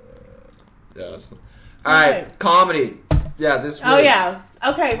 Yeah, that's fun. All right, Okay. comedy. Yeah, this. Oh week. yeah.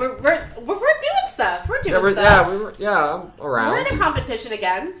 Okay, we're doing stuff. We're doing Yeah, stuff. I'm around. We're in a competition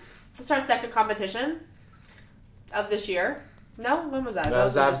again. It's our second competition of this year. No, when was that? No, that in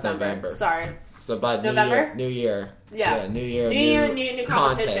was December. November. Sorry. So by November? New Year. Yeah. New Year. New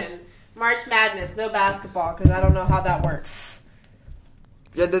competition. contest. March Madness. No basketball because I don't know how that works.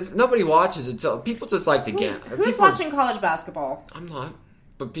 Yeah, nobody watches it. So people just like to get. Who's watching college basketball? I'm not,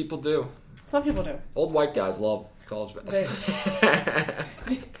 but people do. Some people do. Old white guys love college basketball.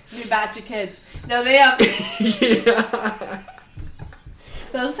 New batch of kids. No, they Yeah.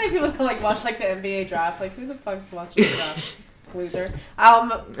 those same people that like watch like the NBA draft. Like who the fuck's watching the draft? Loser.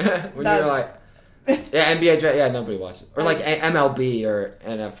 When that- you're like, yeah, NBA draft. Yeah, nobody watches. Or like MLB or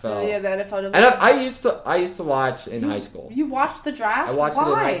NFL. Yeah, the NFL. And I used to watch in high school. You watched the draft? I watched Why?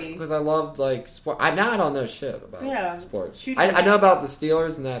 it in high school because I loved like sport. Now I don't know shit about sports. shoot I know hoops. about the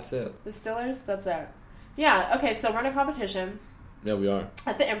Steelers and that's it. The Steelers? That's it. Yeah, okay, so we're in a competition Yeah, we are.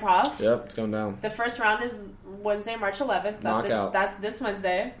 at the Improv. Yep, it's going down. The first round is Wednesday, March 11th. Knockout. That's this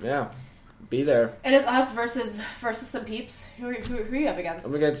Wednesday. Yeah, be there. And it's us versus some peeps. Who are you up against?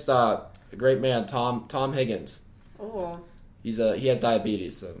 I'm against a great man, Tom Higgins. Oh. He has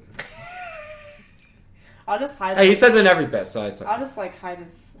diabetes. So I'll just hide. hey, he says it in every bit. So I'll just like hide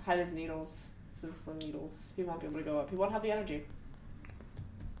his needles, insulin needles. He won't be able to go up. He won't have the energy.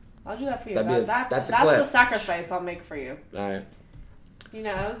 I'll do that for you. That's a that's clip. the sacrifice I'll make for you. all right. You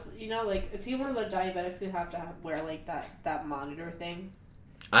know, like, is he one of the diabetics who have to wear like that monitor thing?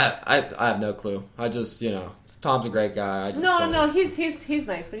 I have no clue. I just Tom's a great guy. I just No, he's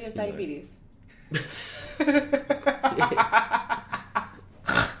nice, but he has He's diabetes.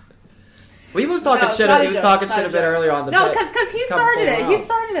 Well, he was talking No, shit. side He was joke, talking side shit a bit joke. earlier on the No, bet. because he It's come started full it. round. He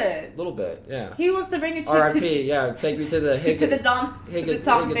started it. A little bit, yeah. He wants to bring it to R.I.P. Yeah, take me to the to Higgins. the Tom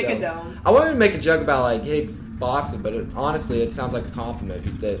Higgendome. I wanted to make a joke about like Higgs Boston, but honestly, it sounds like a compliment.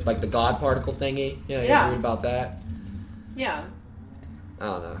 He did, like the God particle thingy. You Yeah. read about that. Yeah, I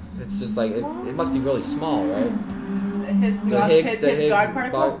don't know. It's just like it must be really small, right? his The God, Higgs, his the Higgs God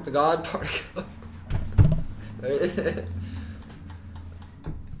particle. The God particle.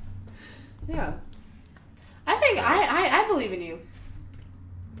 Yeah, I believe in you.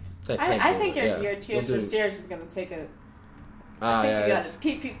 I think your Tears for Fears is gonna take it. Ah, yeah. You it's- got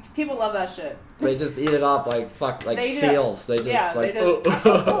it. People love that shit. They just eat it up like They eat it seals. They just Yeah, like. they just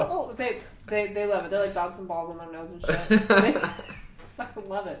they love it. They're like bouncing balls on their nose and shit. They fucking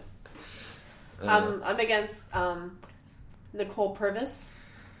love it. I'm against Nicole Purvis.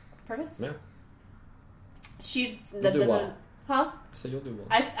 Purvis? Yeah. She You'll that do doesn't. well. Huh? So you'll do well.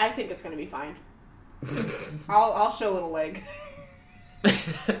 I think it's gonna be fine. I'll show a little leg.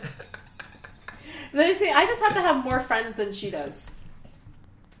 They say I just have to have more friends than she does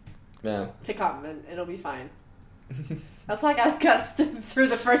Yeah. to come, and it'll be fine. That's why I got through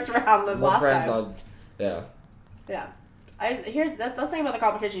the first round the More last friends time. on. Yeah. Yeah. That's the thing about the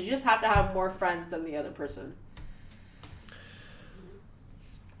competition. You just have to have more friends than the other person.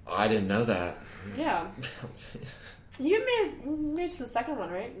 I didn't know that. Yeah. You made it to the second one,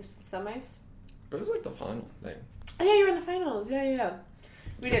 right? Semis? It was like the final thing. Oh, yeah, you were in the finals. Yeah.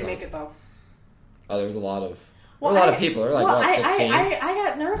 We didn't make it, though. Oh, there was a lot of people. There were like, 16? I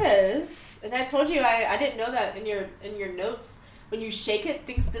got nervous. And I told you I didn't know that in your notes. When you shake it,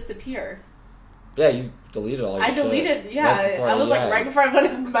 things disappear. Yeah, you deleted all your shit. I deleted, I was like, right before I went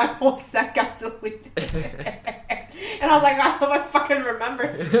in, my whole set got deleted. And I was like, I hope I fucking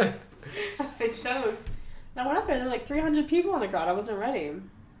remember. I chose. I went up there, there were like 300 people in the crowd. I wasn't ready.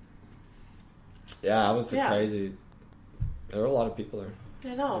 Yeah, it was crazy. There were a lot of people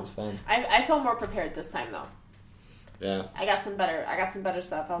there. I know. It was fun. I feel more prepared this time, though. Yeah. I got some better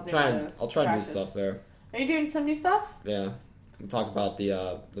stuff. I'll try new stuff there. Are you doing some new stuff? Yeah. We'll talk about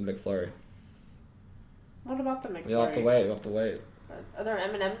the McFlurry. What about the McFlurry? You'll have to wait. Are there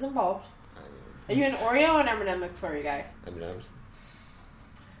M&M's involved? Are you an Oreo or an M&M McFlurry guy? M&M's.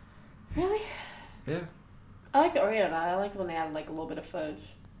 Really? Yeah. I like the Oreo now. I like when they add like a little bit of fudge.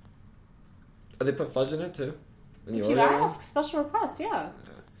 Oh, they put fudge in it too? In the If you Oreo ask, special request, yeah.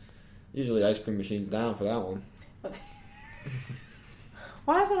 Usually ice cream machine's down for that one.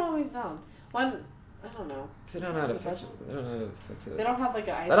 Why is it always down? I don't know. They don't know how to fix it. They don't have like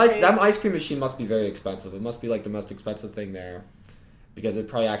an ice cream. That ice cream machine must be very expensive. It must be like the most expensive thing there, because it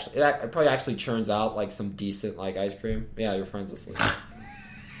probably actually churns out like some decent like ice cream. Yeah, your friend's asleep.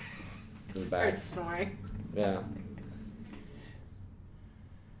 It's snoring. Yeah. I'm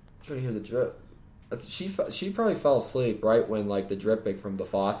trying to hear the drip. She probably fell asleep right when like the dripping from the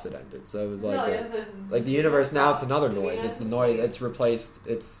faucet ended. So it was like the universe now. It's another noise. It's the noise. It's replaced.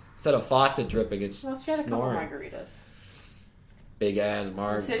 It's instead of faucet dripping, it's well, she had snoring. A couple margaritas. Big ass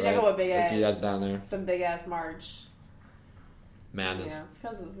Marge. So check out what big ass. That's you guys down there. Some big ass Marge. Madness. Yeah, it's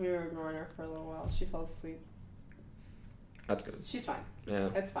because we were ignoring her for a little while. She fell asleep. That's good. She's fine. Yeah.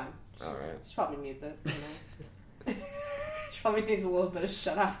 It's fine. All right. She probably needs it. You know? She probably needs a little bit of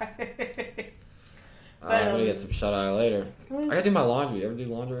shut eye. I'm gonna get some shut eye later. I gotta do my laundry. You ever do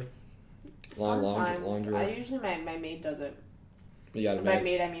laundry? Sometimes. Laundry. I usually my maid does it. You got a By maid?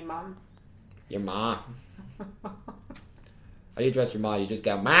 maid, I mean mom. Your ma. How do you address your ma? You just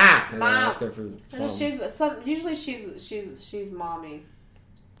got ma. And then ask her for something. Usually she's mommy.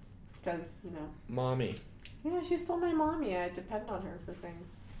 Because, you know. Mommy. Yeah, she's still my mommy. I depend on her for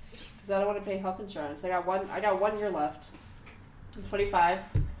things. Because I don't want to pay health insurance. I got 1 year left. I'm 25.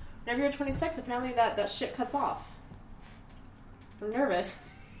 Whenever you're 26, apparently that shit cuts off. I'm nervous.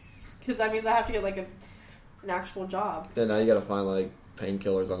 Because that means I have to get like an actual job. Then now you gotta find like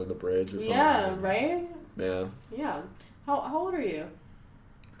painkillers under the bridge or something. Yeah, right? Yeah. Yeah. How old are you?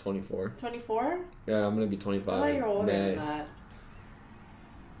 24. 24? Yeah, I'm gonna be 25. I thought you were older May. than that.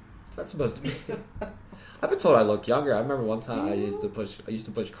 That's supposed to be. I've been told I look younger. I remember one time I used to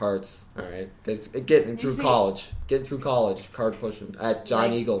push carts. All right, getting through college, cart pushing at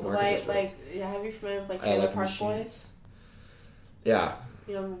Giant Eagle Market District. Have you familiar with like Trailer Park Boys? Yeah.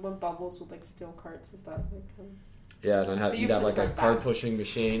 You know when Bubbles would like steal carts and stuff. Yeah, and then you'd have like a cart pushing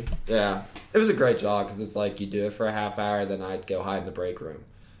machine. Yeah, it was a great job because it's like you do it for a half hour, then I'd go hide in the break room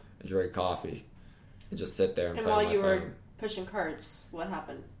and drink coffee and just sit there and play while my you phone. were pushing carts, what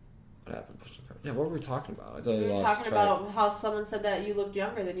happened? What happened pushing carts? Yeah, what were we talking about? We were talking about how someone said that you looked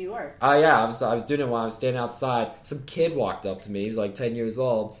younger than you were. Oh yeah, I was doing it while I was standing outside. Some kid walked up to me. He was like 10 years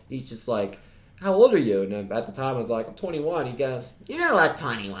old. He's just like, "How old are you?" And at the time I was like, "I'm 21." He goes, "You're not like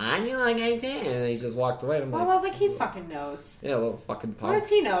 21. You're like 18." And he just walked away. And I'm like he fucking knows. Yeah, a little fucking punk. What does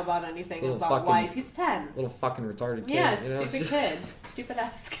he know about anything about life? He's 10. Little fucking retarded kid. Yeah, stupid kid. Stupid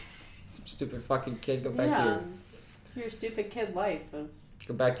ass kid. Some stupid fucking kid. Go back to your stupid kid life.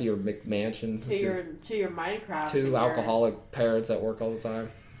 Go back to your McMansion. To your Minecraft. 2 alcoholic parents that work all the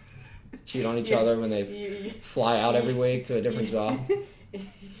time. Cheat on each other when they fly out every week to a different job.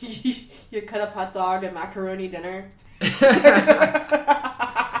 You cut up hot dog and macaroni dinner. That's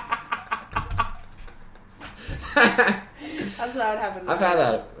what would happen. I've had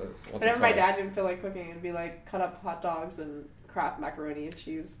that. Whenever my dad didn't feel like cooking, it'd be like cut up hot dogs and Kraft macaroni and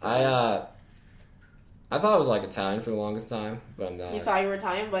cheese. I thought it was like Italian for the longest time, but no. You thought you were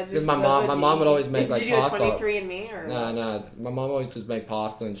Italian, but because my mom would always make like pasta. Did you do a 23andMe or? No. My mom always just make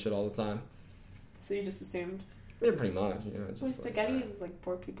pasta and shit all the time. So you just assumed? Yeah, pretty much. You know, just spaghetti is like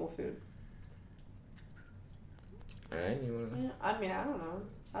poor people food. All right, you wanna? Yeah, I mean, I don't know.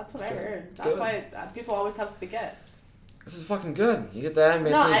 That's what I heard. That's why people always have spaghetti. This is fucking good. You get that?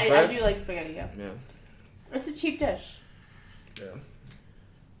 No, I do like spaghetti. Yeah. It's a cheap dish. Yeah.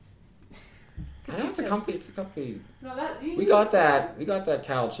 It's a comfy. No, we got that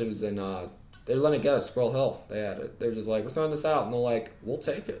couch. It was in. They're letting it go at Squirrel Hill. They had it. They're just like, we're throwing this out, and they're like, we'll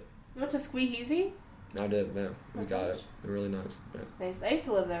take it. You went to Squeeheasy? I did, man. We got it. They're really nice. Yeah. Nice. I used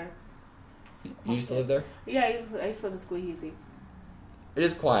to live there. You used to live there? Yeah, I used to live in Squeezy. It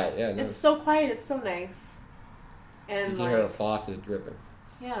is quiet, yeah. It's so quiet. It's so nice. And you can hear a faucet dripping.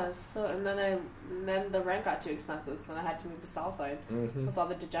 Yeah. So and then the rent got too expensive, so then I had to move to Southside with all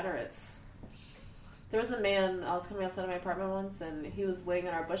the degenerates. There was a man. I was coming outside of my apartment once, and he was laying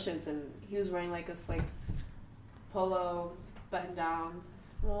in our bushes, and he was wearing like this like polo button down.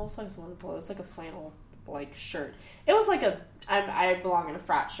 Well, it's like one polo. It's like a flannel like shirt. It was like I belong in a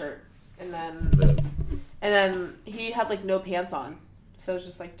frat shirt, and then he had like no pants on, so it was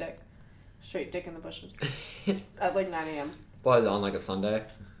just like straight dick in the bushes at like 9 a.m. Was it on like a Sunday?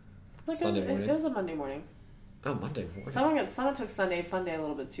 Like Sunday morning. It was a Monday morning. Oh, Monday morning. Someone took Sunday Fun Day a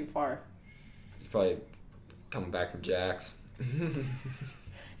little bit too far. He's probably coming back from Jack's.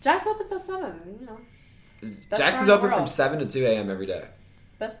 Jack's opens at 7. You know. Jack's is open from 7 to 2 a.m. every day.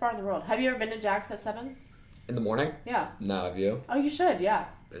 Best bar in the world. Have you ever been to Jack's at 7? In the morning? Yeah. No, have you? Oh, you should. Yeah.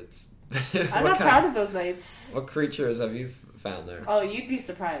 It's. I'm not proud of those nights. What creatures have you found there? Oh, you'd be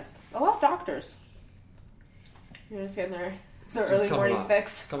surprised. A lot of doctors. You're just getting their early morning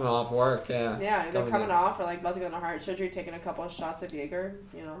fix. Coming off work, yeah. Yeah, they're coming off or like about to go into heart surgery, taking a couple of shots of Jaeger,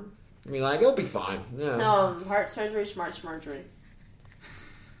 you know. I mean, like, it'll be fine. Yeah. Heart surgery, schmargery.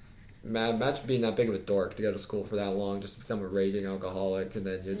 Man, imagine being that big of a dork to go to school for that long, just to become a raging alcoholic, and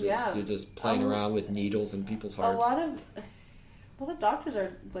then you're just playing around with needles in people's hearts. A lot of doctors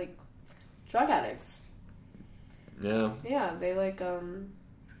are like drug addicts. Yeah. Yeah, they like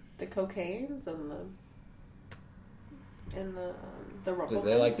the cocaines and the rubber.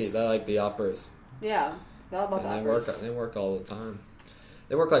 They like the uppers. Yeah, they're all about the uppers. They work all the time.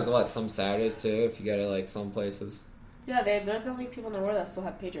 They work like what, some Saturdays too, if you go to like some places. Yeah, they're the only people in the world that still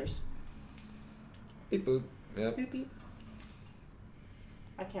have pagers. Beep boop. Yep. Beep beep.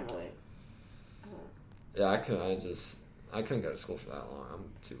 I can't relate. Yeah, I couldn't go to school for that long. I'm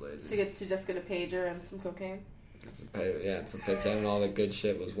too lazy. To just get a pager and some cocaine. Some cocaine and all the good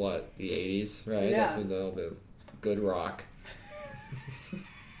shit was what, the 80s, right? Yeah. That's when the good rock.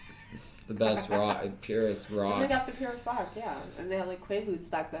 The best rock, purest rock. And they got the purest rock, yeah. And they had like Quaaludes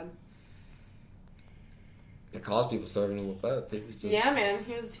back then. It caused people serving him with both. Yeah, man,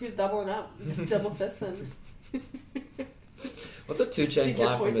 he was doubling up, double fisting. What's a 2 Chainz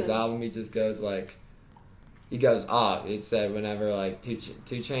line from his album? He just goes like, it said whenever like 2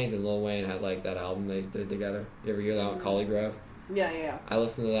 Chainz and Lil Wayne had like that album they did together. You ever hear that on Collie Grove? Yeah. I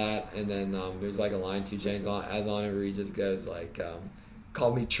listened to that, and then there's like a line 2 Chainz has on it where he just goes like,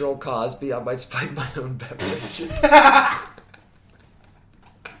 "Call me Trill Cosby, I might spike my own beverage."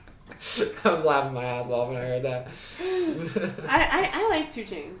 I was laughing my ass off when I heard that. I like 2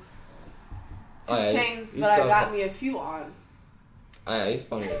 Chainz. 2 Chainz, but I got me a few on. Yeah, he's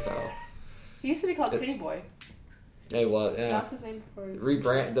funny as hell. He used to be called Titty Boy. Yeah, he was. Yeah. That's his name before.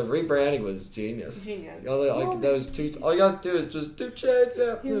 The rebranding was genius. Genius. Those two. All you gotta do is just 2 Chainz.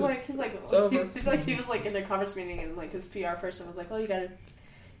 Yeah. He's like he was like in a conference meeting, and like his PR person was like, "Oh, you gotta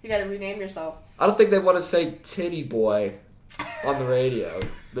rename yourself." I don't think they want to say Titty Boy on the radio,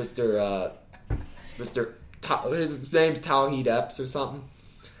 Mr. His name's Tawheed Epps or something.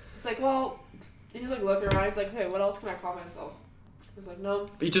 It's like, well, he's like looking around. He's like, "Hey, what else can I call myself?" He's like, "No."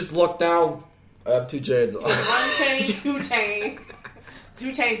 He just looked down. I have 2 Chainz. 1 chain, 2 chain,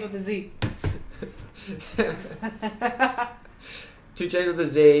 2 Chainz with a Z. 2 Chainz with a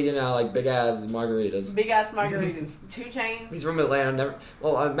Z, you know, like big ass margaritas. Big ass margaritas. 2 Chainz. He's from Atlanta.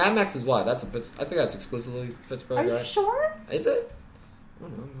 Mad Max is what? I think that's exclusively Pittsburgh. Are you sure? Is it? I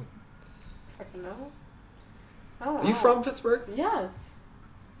don't know. Fucking no. I don't know. Are you from Pittsburgh? Yes.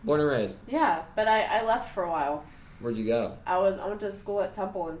 Born and raised. Yeah, but I left for a while. Where'd you go? I went to school at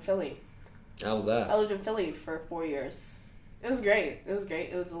Temple in Philly. How was that? I lived in Philly for 4 years. It was great.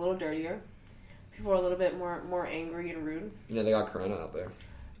 It was a little dirtier. People were a little bit more angry and rude. You know, they got Corona out there.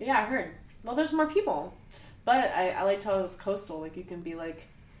 Yeah, I heard. Well, there's more people. But I liked how it was coastal. Like, you can be, like,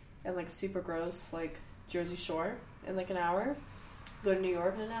 in, like, super gross, like, Jersey Shore in, like, an hour. Go to New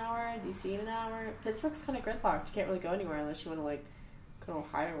York in an hour. D.C. in an hour. Pittsburgh's kind of gridlocked. You can't really go anywhere unless you want to, like, go to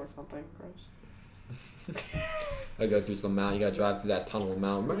Ohio or something. Gross. I go through some mountain. You gotta drive through that tunnel of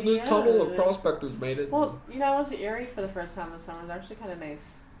mountain. Remember this tunnel? The prospectors made it. Well, you know, I went to Erie for the first time this summer. It was actually kind of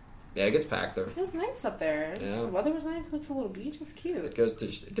nice. Yeah, it gets packed there. It was nice up there. Yeah. The weather was nice. Went to the little beach. It was cute. It goes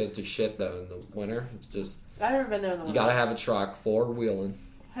to shit though in the winter. It's just. I've never been there in the winter. You gotta have a truck, 4-wheeling.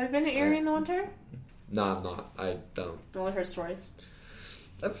 Have you been to Erie in the winter? No, I'm not. I don't. I only heard stories.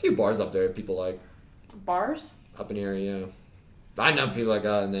 I have a few bars up there that people like. Bars? Up in Erie, yeah. I know people like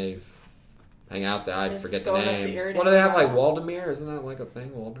that, and they hang out there. I forget the names. What do they have? Like Waldemere? Isn't that like a thing?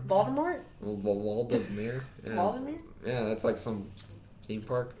 Waldemere? Voldemort? Waldemere? Yeah. Waldemere? Yeah, that's like some. theme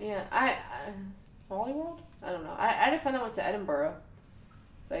park. Yeah, Wally World? I don't know. I had a friend that went to Edinburgh.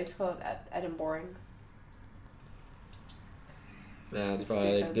 But I used to call it Edinburgh. Yeah, it's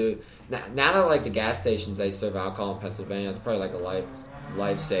probably like, dude. Now that like the gas stations they serve alcohol in Pennsylvania, it's probably like a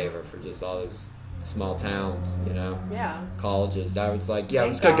lifesaver for just all those small towns, you know. Yeah. Colleges. That was like, yeah,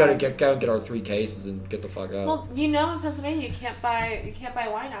 Thank we're just gonna God. get our 3 cases and get the fuck out. Well, you know, in Pennsylvania, you can't buy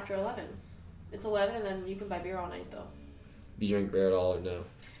wine after 11. It's 11, and then you can buy beer all night though. You drink beer at all or no?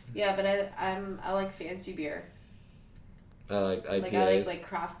 Yeah, but I like fancy beer. I like IPAs. Like I like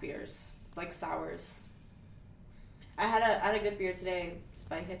craft beers, like sours. I had a good beer today. It's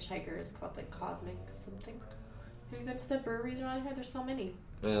by Hitchhiker. It's called like Cosmic something. Have you been to the breweries around here? There's so many.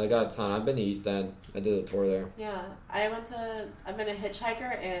 Man, I got a ton. I've been to East End. I did a tour there. Yeah, I've been a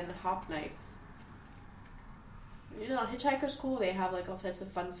Hitchhiker and Hop Knife. You know, Hitchhiker's cool. They have like all types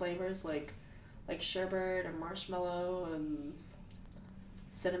of fun flavors, like sherbet and marshmallow and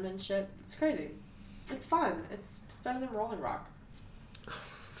cinnamon shit. It's crazy. It's fun. It's better than Rolling Rock.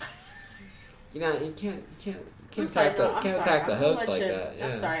 You know, you can't attack the host like that. Yeah.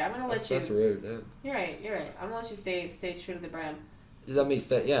 I'm sorry. I'm gonna let you. That's rude. Yeah. You're right. I'm gonna let you stay true to the brand. Just let me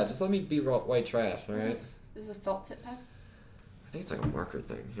stay. Yeah, just let me be white trash. All right. Is this a felt tip pen? I think it's like a marker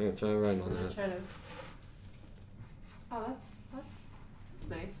thing. Here, I'm trying to write on that. Try to. Oh, that's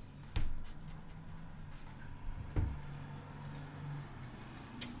nice.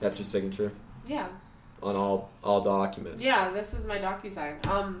 That's your signature Yeah. on all documents. Yeah, this is my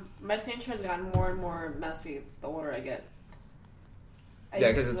DocuSign. My signature has gotten more and more messy the older I get. Yeah,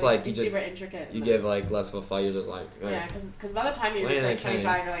 because it's like you super intricate. you give like less of a fight. You're just like yeah, because by the time you're just like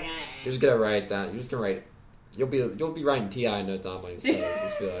 25, you're like you're just gonna write that. You're just gonna write. You'll be writing T.I. in no time when you start.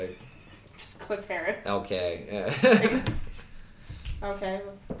 Just be like just Cliff Harris. Okay. Yeah. Okay,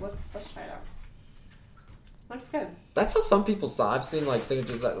 let's try it out. Looks good. That's how some people sign. I've seen like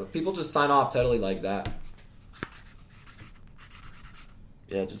signatures that people just sign off totally like that.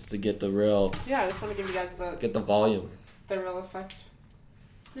 Yeah, just to get the real. Yeah, I just want to give you guys get the volume. The real effect.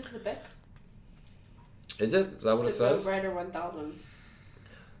 This is a Bic. Is it? Is that what it says? Writer 1000.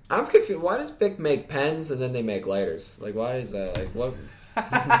 I'm confused. Why does Bic make pens and then they make lighters? Like, why is that? Like, what?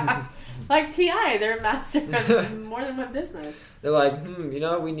 Like T.I., they're a master of more than one business. They're like, you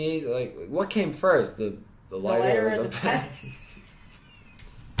know, we need like, what came first, the lighter or the pen?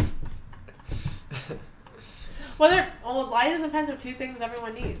 Well, lighters and pens are two things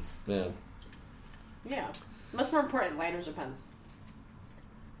everyone needs. Yeah. Yeah. What's more important, lighters or pens?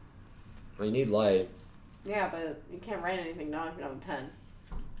 Well, you need light. Yeah, but you can't write anything down if you don't have a pen.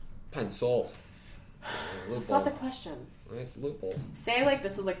 Pencil. That's not the question. It's a loophole. Say like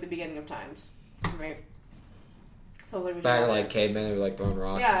this was like the beginning of times, right? So like back like cavemen, they were like throwing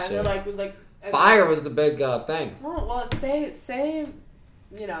rocks. Yeah, and shit. they're like fire was the big thing. Well, say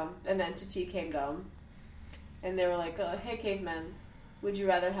you know an entity came down, and they were like, "Hey, cavemen, would you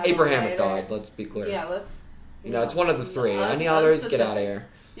rather have Abraham had died? Let's be clear. Yeah, let's. You know, it's one of the three. Any others, get out of here.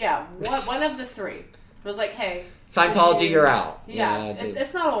 Yeah, one of the three. It was like, hey, Scientology, you're out. Yeah,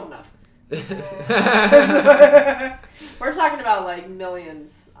 it's not old enough. We're talking about like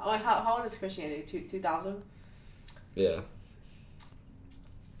millions. Oh, how old is Christianity? 2000? Yeah.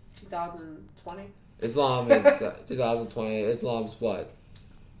 2020? Islam is 2020. Islam's what?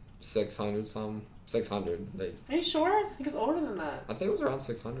 600 something? 600. Are you sure? I think it's older than that. I think it was around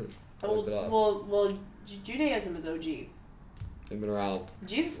 600. Well, Judaism is OG. They've been around.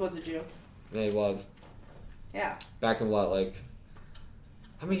 Jesus was a Jew. Yeah, he was. Yeah. Back in what, like...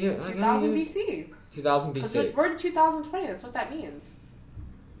 How many years? 2000 BC. 2000 BC. We're in 2020. That's what that means.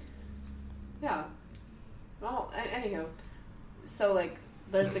 Yeah. Well, anywho. So, like,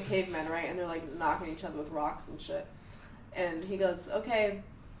 there's the cavemen, right? And they're, like, knocking each other with rocks and shit. And he goes, okay,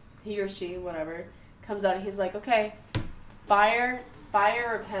 he or she, whatever, comes out and he's like, okay, fire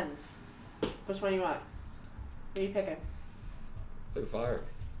or pens? Which one do you want? What are you picking? Pick fire.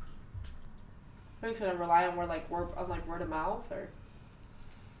 Are you going to rely on word of mouth, or...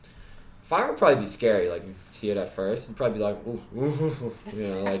 Fire would probably be scary. Like, you see it at first, you'd probably be like, ooh, ooh, you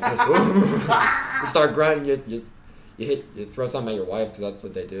know, like just you start grunting. You throw something at your wife because that's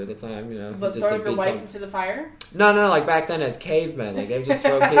what they do at the time, you know. But throwing your wife into the fire? No, like back then as cavemen, like they would just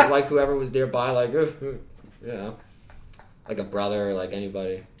throw people, like whoever was nearby, like you know, like a brother or like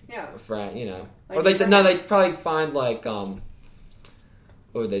anybody, yeah, a friend, you know. Like or they'd probably find like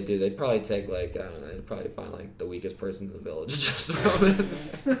what would they do? They'd probably take like, I don't know, they'd probably find like the weakest person in the village and just throw them in.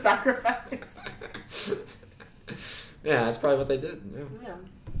 The sacrifice. Yeah, that's probably what they did. Yeah.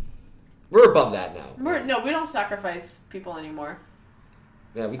 We're above that now. No, we don't sacrifice people anymore.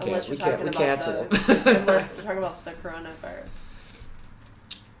 Yeah, we can't. Unless We cancel them. Unless you're talking about the coronavirus.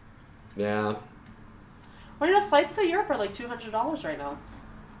 Yeah. Well, you know, flights to Europe are like $200 right now.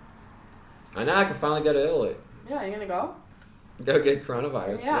 I know I can finally go to Italy. Yeah, you gonna go? Go get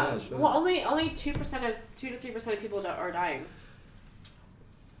coronavirus. Yeah, sure. Well, only 2% of 2 to 3% of people are dying.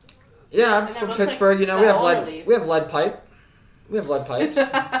 Yeah, I'm And from that was, Pittsburgh. like, You know, the we have elderly. lead. We have lead pipe. We have lead pipes.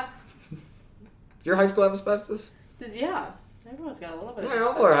 Your high school have asbestos? Yeah, everyone's got a little bit. Yeah,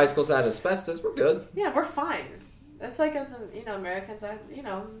 of all our high schools had asbestos. We're good. Yeah, we're fine. I feel like as Americans,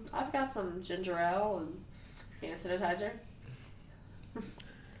 I've got some ginger ale and hand sanitizer.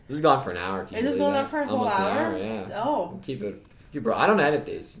 This is gone for an hour. Can you Is this believe going on that? for a whole Almost hour? an hour, yeah. Oh. Keep it. I don't edit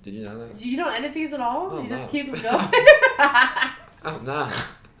these. Did you know that? You don't edit these at all? Oh, you just no. keep them going? Oh, no.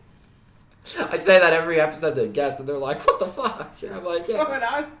 I say that every episode to guests, and they're like, what the fuck? And I'm like,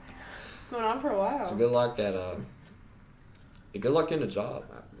 yeah. Going on for a while. So good luck at good luck in a job.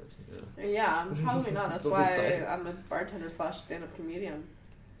 Yeah, probably not. That's Don't be why excited. I'm a bartender / stand-up comedian.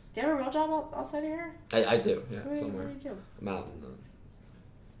 Do you have a real job outside of here? I do, yeah, What somewhere. do you do? I'm out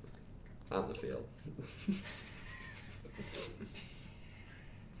in the field.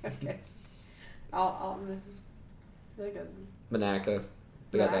 Okay. I'll really good. Monaco.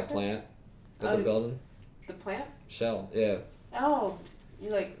 They got that Monaco? plant that Oh, they're building. The plant? Shell, yeah. Oh, you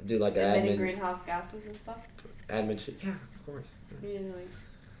like Do like emitting admin greenhouse gases and stuff? shit. Yeah, of course. Yeah. You like,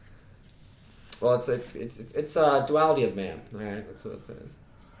 Well, it's a duality of man. All right, that's what it says.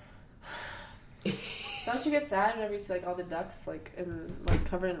 don't you get sad whenever you see like all the ducks like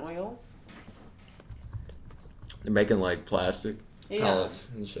covered in oil? They're making like plastic Yeah. pellets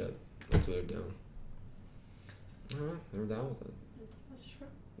and shit. That's what they're doing. Alright, they're down with it. That's true.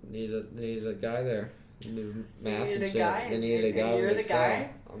 They needed a guy there. They needed math needed and a shit. guy, They and needed a you're- guy. and with you're the Excel. guy?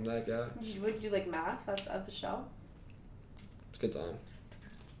 I'm that guy. Would you like math at the show? It's a good time.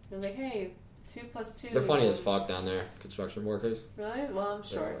 You're like, hey, 2 + 2. They're funny as is- fuck down there. Construction workers. Really? Well, I'm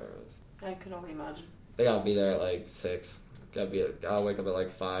sure. They're- I could only imagine. They gotta be there at like 6. Gotta wake up at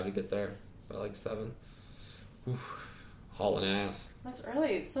like 5 to get there. By like 7. Oof. Hauling ass. That's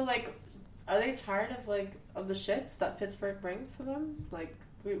early. So, like, are they tired of the shits that Pittsburgh brings to them? Like,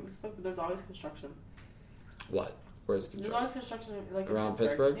 there's always construction. What? Where's There's construction? always construction like in Around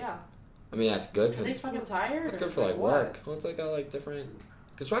Pittsburgh? Yeah. I mean, that's good. Are they fucking tired? It's or, good for like what? work. Well, it's like got like different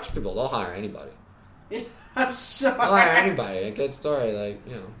construction people. They'll hire anybody. Yeah, I'm sure. They'll hire anybody. A good story, like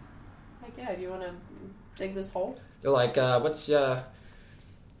you know. Like, yeah, do you want to dig this hole? They're like, what's all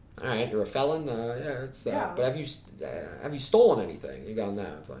right, you're a felon. Yeah, it's. Yeah. But have you stolen anything? You go, no.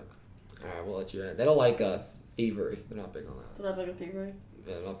 It's like, all right, we'll let you in. They don't like thievery. They're not big on that. Don't have like a thievery,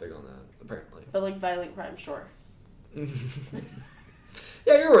 Yeah, they're not big on that. Apparently. but like violent crime, sure.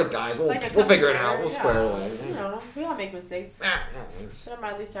 Yeah, you're with guys. We'll Like figure it out. We'll yeah. square it away. You know, we all make mistakes. Yeah, yeah. But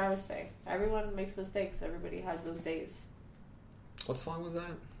at least I always say, everyone makes mistakes. Everybody has those days. What song was that?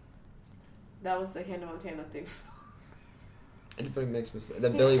 That was the Hannah Montana theme. Everybody makes mistakes.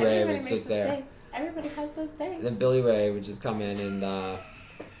 Then Billy Ray Everybody was makes just there. mistakes. Everybody has those days. And then Billy Ray would just come in and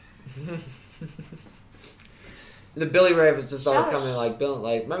the Billy Ray was just always Shout- coming in like Bill,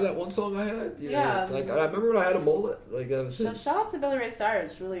 like remember that one song I had? You know, Yeah. it's like I remember when I had a mullet. Like that was Shout his. out to Billy Ray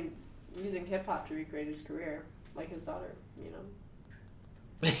Cyrus, really using hip hop to recreate his career, like his daughter. You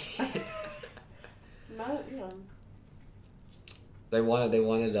know, not you know. They wanted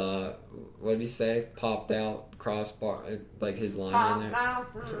what did he say? Popped out crossbar, like his line in there.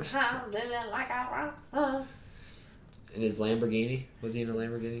 Living like I want. In his Lamborghini, was he in a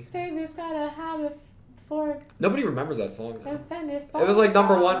Lamborghini? Baby's gotta have it for Nobody remembers that song. Though. Fitness. It was like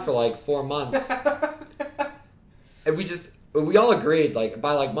number 1 for like 4 months, and we all agreed like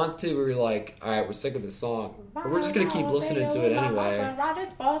by like month 2 we were like, all right, we're sick of this song, but we're just gonna keep listening to it anyway. Maserati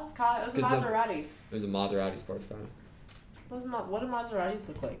sports car. It was a 'Cause Maserati. It was a Maserati sports car. What do Maseratis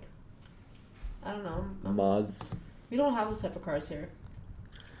look like? I don't know. Maz. We don't have those type of cars here.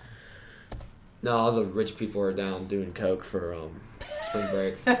 No, all the rich people are down doing coke for spring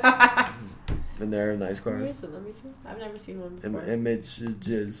break, and they're nice Let me cars. see. I've never seen one before.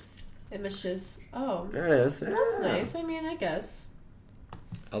 Images. Images. Oh, There it is. that's Yeah. nice. I mean, I guess.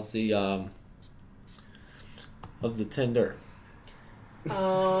 How's the Tinder?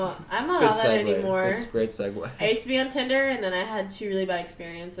 I'm not Good on that segue. anymore. It's a great segue. I used to be on Tinder, and then I had 2 really bad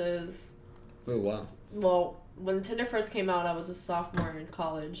experiences. Oh wow. Well, when Tinder first came out, I was a sophomore in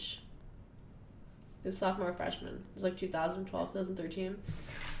college. A sophomore or freshman. It was like 2012, 2013.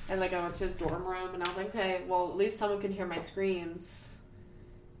 And like I went to his dorm room, and I was like, okay, well at least someone can hear my screams.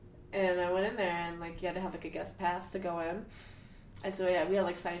 And I went in there, and like you had to have like a guest pass to go in. And so yeah, we had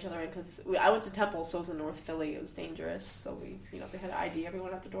like sign each other in because I went to Temple, so it was in North Philly. It was dangerous, so they had to ID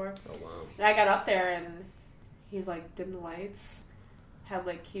everyone at the door. Oh wow. And I got up there, and he's like, dim the lights, had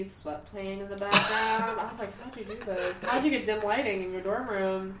like Keith Sweat playing in the background. I was like, how'd you do this? How'd you get dim lighting in your dorm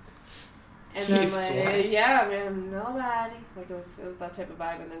room? And then Keith like, Sweat. yeah, man, nobody. Like it was that type of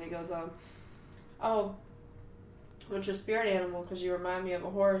vibe. And then he goes, oh, what's your spirit animal? Because you remind me of a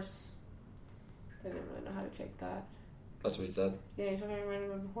horse. I didn't really know how to take that. That's what he said. Yeah, he told me I reminded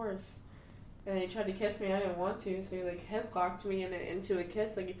him of a horse. And then he tried to kiss me. I didn't want to, so he like headlocked me into a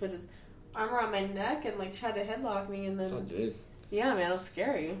kiss. Like he put his arm around my neck and like tried to headlock me. And then Oh, jeez. yeah, man, it was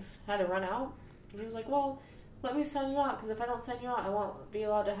scary. I had to run out. And he was like, well, let me send you out, because if I don't send you out, I won't be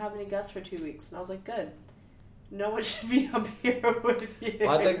allowed to have any guests for 2 weeks. And I was like, good. No one should be up here with you.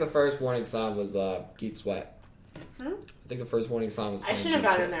 Well, I think the first warning sign was Keith Sweat. Hmm? I think the first warning sign was. I should have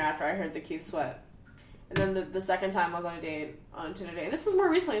gotten in there after I heard the Keith Sweat. And then the second time I was on a date, on a Tinder date. This was more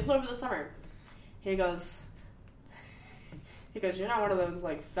recently. This was over the summer. He goes, you're not one of those,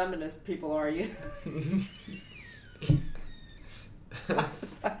 like, feminist people, are you? I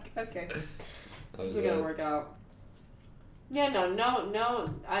was like, okay. This is going to work out. Yeah, no.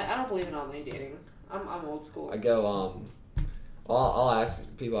 I don't believe in online dating. I'm old school. I go, I'll ask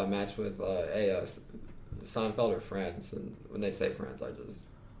people I match with, hey, Seinfeld or Friends, and when they say Friends,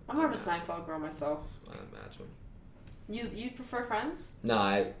 I'm more of a Seinfeld girl myself. I match them. You prefer Friends? No,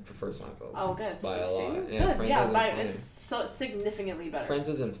 I prefer Seinfeld. Oh, good. By a lot. See? Yeah, Good. Friends Yeah, isn't by, funny. it's so significantly better. Friends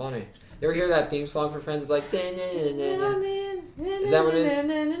isn't funny. You ever hear that theme song for Friends? It's like, is Is that what it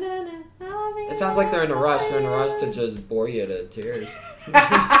is? It sounds like they're in a rush. They're in a rush to just bore you to tears.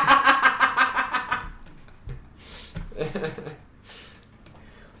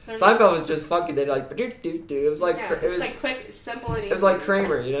 Seinfeld was just funky. They're like, it was like, yeah, it's like quick, simple, and easy. it was like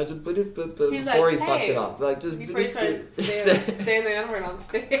Kramer, you know, just before He's he like, fucked hey, it up. Like just before he started saying the N-word on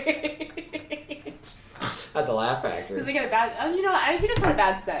stage. at the Laugh Factory. Does he get a bad? He just had a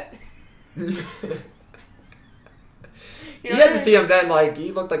bad set. You had to see him then, like,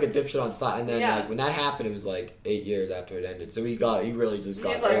 he looked like a dipshit on side, and then, Yeah. like, when that happened, it was, like, 8 years after it ended, so he really just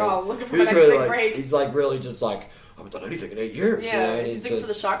got He's like, old. oh, looking for He was my next really, big like, break. he's, like, really just, like, I haven't done anything in 8 years, you know, Yeah, and he's looking for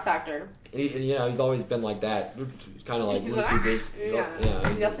the shock factor. and you know, he's always been like that, kind of like He's loosey like, goose, yeah,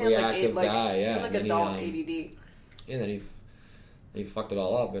 he's a definitely reactive guy, yeah, He's like and then adult he, ADD. and then he fucked it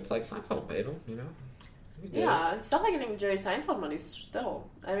all up, but it's like, Seinfeld paid him, you know? He did. Yeah, it's not like getting Jerry Seinfeld money still.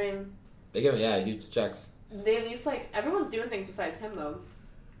 I mean, They give him, huge checks. they at least, like, everyone's doing things besides him, though.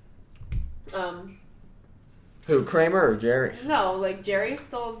 Who, Kramer or Jerry? No, like, Jerry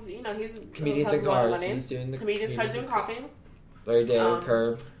still's, you know, he's Comedians has and a lot of Cars, money. he's doing the Comedians Cars doing coffee. Larry David,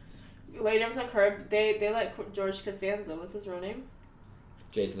 Curb, Larry David's on Curb. They let George Costanza, what's his real name?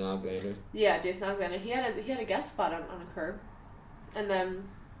 Jason Alexander. Yeah, Jason Alexander. He had a guest spot on a Curb. And then,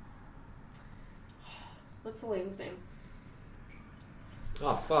 what's the lady's name?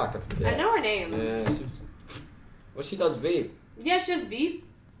 Oh, fuck, I forget. I know her name. Yeah, she does Veep. Yeah, she has Veep.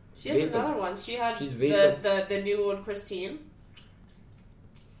 She has Veep. another one. She had She's the new one, Christine.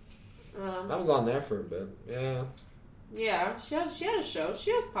 That was on there for a bit. Yeah. Yeah, she had a show.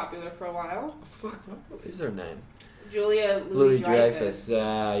 She was popular for a while. Fuck, what is her name? Julia Louis-Dreyfus.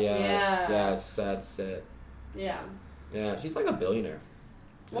 Yeah. Yes, that's it. Yeah. Yeah, she's like a billionaire.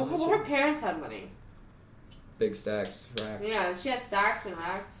 Well, her parents had money. Big stacks, racks. Yeah, she had stacks and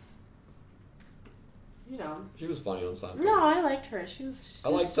racks. You know. She was funny on Seinfeld. No, I liked her. She was. I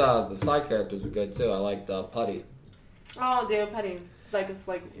liked the side characters were good too. I liked Putty. Oh, David Petty. It's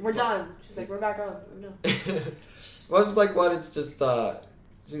like we're done. She's like, we're back on. No. Well, it was like what? It's just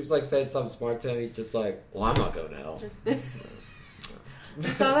she was like saying something smart to him. He's just like, well, I'm not going to hell.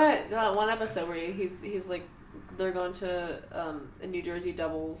 You saw that one episode where he's like, they're going to a New Jersey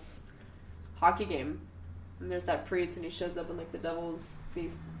Devils hockey game, and there's that priest, and he shows up in like the Devils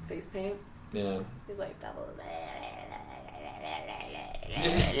face paint. Yeah. He's like, Devils.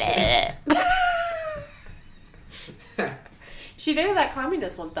 She dated that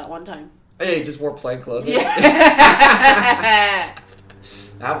communist that one time. Hey, he just wore plain clothing. Yeah.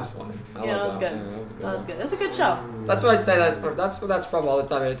 That was funny. That was good. That was good. It was a good show. That's what I say. That's where that's from all the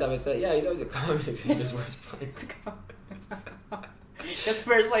time. Anytime I say, yeah, you know, he's a communist. He just wears plain. Just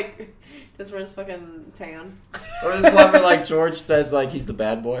wears fucking tan. Or this one where like George says like he's the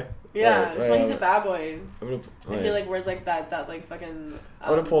bad boy. Yeah, it's like he's a bad boy. And he like wears like that like fucking. I'm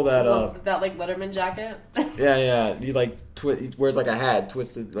gonna pull that up. That like Letterman jacket. Yeah. He like he wears like a hat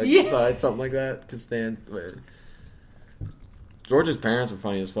twisted like side, something like that. George's parents were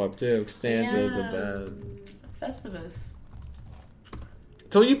funny as fuck too. Costanza, but Festivus.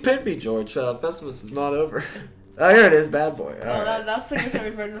 Till you pinned me, George. Festivus is not over. Oh, here it is, bad boy. All right. That's the thing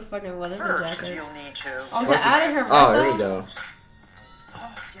we've heard in the fucking Letterman First, jacket. you'll need to. Oh, get out of here, Oh, Marcel. here we go.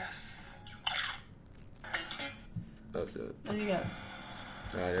 Oh, yes. Oh shit. What do you got?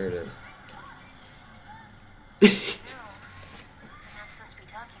 Alright, here it is. I'm not supposed to be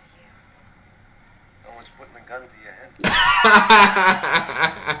talking to you. No one's putting a gun to your head.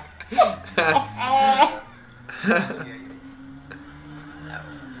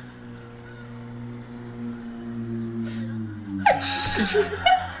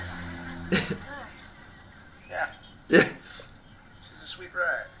 Yeah. Yeah. She's a sweet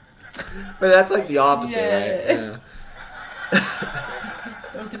ride. But that's like the opposite, Yeah. right?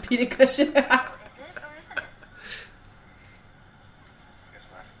 Orthopedic cushion. Is it or isn't it?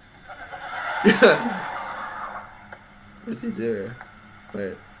 Guess not. What's he do?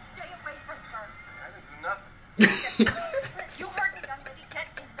 Wait. Stay away from her. I didn't do nothing. You heard me, young lady.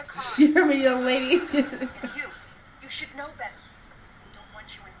 Get in the car. You hear me, young lady? You should know better. I don't want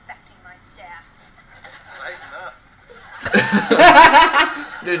you infecting my staff. Lighten up.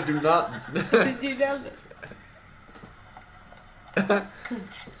 Didn't do nothing. Did you know that?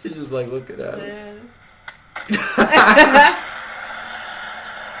 She's just like looking at him.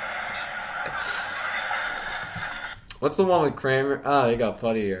 What's the one with Kramer? Oh, he got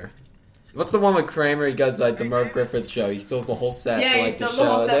putty here. What's the one with Kramer? He does like the Merv Griffith show. He steals the whole set Yeah, for he like the steals the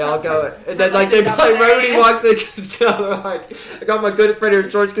whole show. set They all from- go, from and then like, like they the play. Remember when he dumpster, walks in? Cause they're like, I got my good friend here,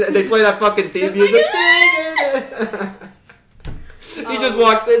 George. And they play that fucking theme music. He just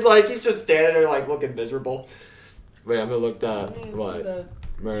walks in like he's just standing there like looking miserable. Wait, I'm gonna look that. What?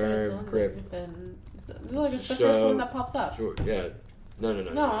 Merv Griffith. Look, it's the Show. first one that pops up. Sure. Yeah. No.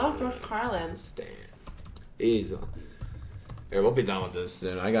 No, not George Carlin. Stan. Easy. Here, we'll be done with this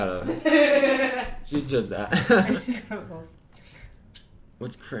soon. I gotta. She's just.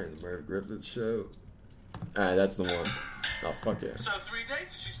 What's Kramer? Merv Griffith show? Alright, that's the one. Oh, fuck yeah. So 3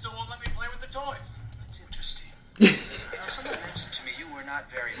 dates and she still won't let me play with the toys. That's interesting. Someone mentioned to me you were not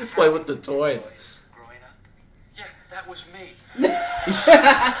very Play with the toys. growing up. Yeah, that was me.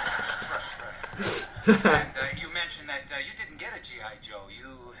 Right. And you mentioned that you didn't get a G.I. Joe.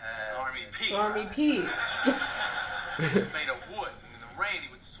 You had Army Pete. Army Pete. It was made of wood, and in the rain he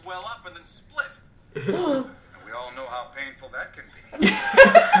would swell up and then split. And we all know how painful that can be.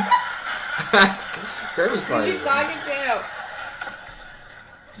 Kramer's like. Talking to.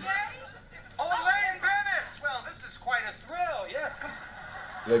 Elaine Dennis! Well, this is quite a thrill. Yes, come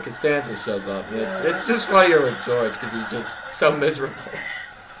The Costanza shows up. It's just funnier with George because he's just so miserable.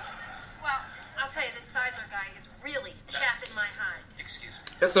 Well, I'll tell you, this Seidler guy is really chapping my hide. Excuse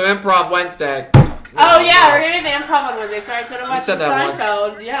me. It's an improv Wednesday. Oh yeah, we're gonna be the improv on Wednesday. Sorry, so to watch said that once.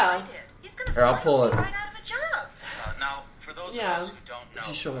 Seinfeld. I Yeah. did. He's gonna Here, I'll sign pull me it. right out of a job. Now, for those Yeah. of us who don't Does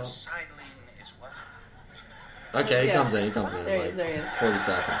he show know, up? sidling is what? Okay, he Yeah. comes in. He comes in. There he Like is, there he is. 40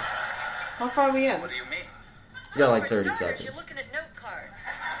 seconds. How far are we in? What do you mean? You got like For 30 starters, seconds. you're looking at note cards.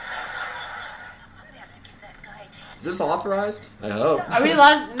 I'm gonna have to give that guy a taste. Is this authorized? I hope. Are we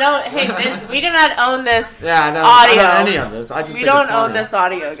allowed? No, hey, this, we do not own this Yeah, I know. audio. I don't know any of this. I just We think don't it's own funny. this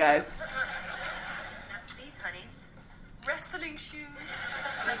audio, guys. That's these honeys. Wrestling shoes.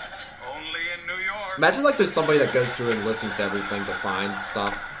 Only in New York. Imagine like there's somebody that goes through and listens to everything to find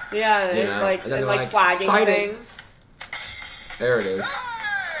stuff. Yeah, it's Yeah. like And then and they're like like, flagging "Cited." things. There it is.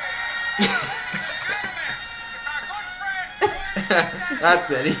 It's our good friend. That's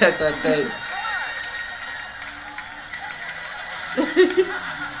it. He has that tape.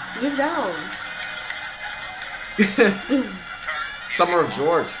 Move down. Summer of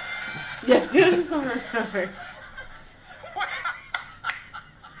George. Yeah, do some reverse.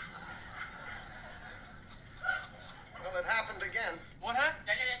 Well, it happened again. What happened?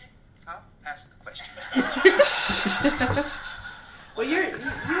 I'll ask the question. Well, you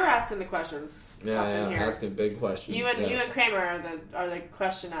were asking the questions. up in Yeah, here. asking big questions. You and yeah. you and Kramer are the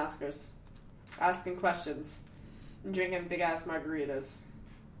question askers, asking questions, and drinking big ass margaritas.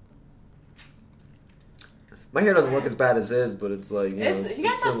 My hair doesn't look as bad as his, but it's like you It's you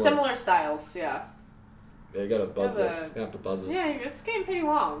guys have similar styles, yeah. Yeah, you gotta buzz You have this. a- You have to buzz it. Yeah, it's getting pretty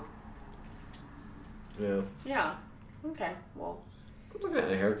long. Yeah. Yeah. Okay. Well. I'm looking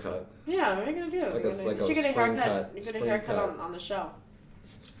at a haircut. Yeah. What are you gonna do? Like You're a- gonna, like you a should get a spring haircut. cut. You get a Spring haircut cut. on the show.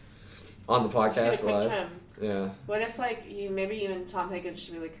 On the You should get a podcast quick live. trim. Yeah. What if like maybe you and Tom Higgins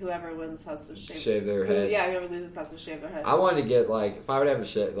should be like whoever wins has to Shave their head. Yeah, whoever loses has to shave their head. I wanted to get like if I would have a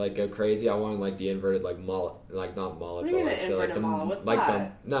shit like go crazy, I wanted like the inverted like mullet, like not mullet, What do you but mean like an the, like inverted the mullet? What's like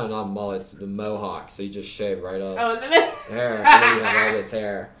that? the no, not mullets, the mohawk. So you just shave right up Oh, in the middle. hair, and then you have all this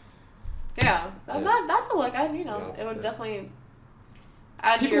hair. Yeah, Yeah. that's a look. It Yeah, would yeah. definitely.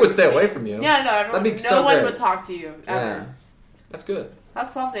 Add to People your would stay routine. away from you. Yeah, no, everyone, That'd be no so one great. would talk to you ever. Yeah, that's good. That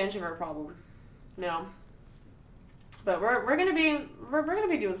solves the introvert problem. No, but we're gonna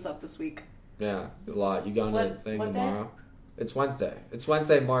be doing stuff this week. Yeah, a lot. You going to What- the thing what day? tomorrow? It's Wednesday. It's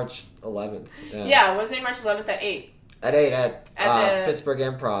Wednesday, March 11th. Yeah, Wednesday, March 11th at 8. At 8 at the Pittsburgh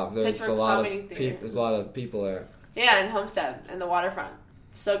Improv. There's Pittsburgh a lot of Comedy Theater. there's a lot of people there. Yeah, in Homestead, in the waterfront.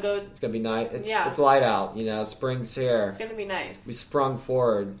 So go. It's gonna be nice. It's Yeah. it's light out. You know, spring's here. It's gonna be nice. We sprung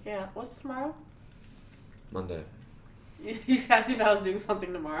forward Yeah. What's tomorrow? Monday. You got to do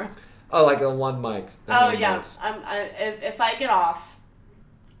something tomorrow. Oh, like a one mic. The Oh hand yeah. mics. If I get off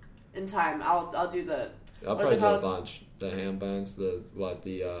in time, I'll do the. I'll what's probably it do a called? bunch. The ham bands.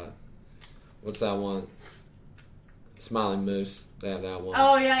 What's that one? Smiling Moose. They have that one.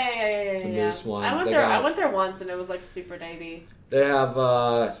 Oh yeah. The Moose one. I went They there. got- I went there once, and it was like super divey. They have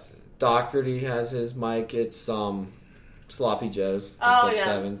Doherty has his mic. It's Sloppy Joe's. It's Oh at yeah.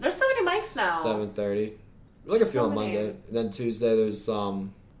 7. There's so many mics now. 7:30. Like a few So on many. Monday. And then Tuesday there's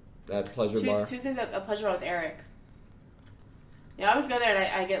that Pleasure Bar. Tuesday's a pleasure with Eric. Yeah, I always go there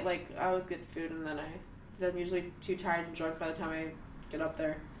and I always get food and then I'm usually too tired and drunk by the time I get up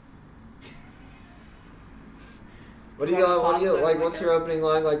there. What do you like? What's your opening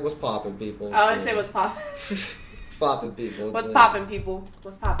line? Like, what's poppin', people? I always say what's poppin'. Poppin', people. What's poppin', people?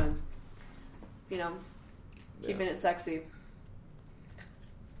 What's poppin'? You know, keeping it sexy.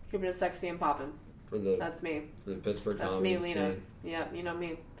 Keeping it sexy and poppin'. That's me. For the Pittsburgh That's comedy me, Lena. scene. Yeah, you know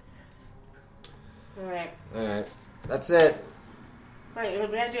me. Alright. Alright. That's it. Right, what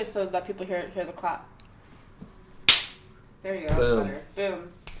we gotta do is so that people hear the clap. There you go, Boom. that's better.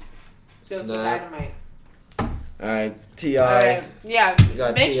 Boom. Feels the Snap. dynamite. Alright. T.I. Alright, yeah.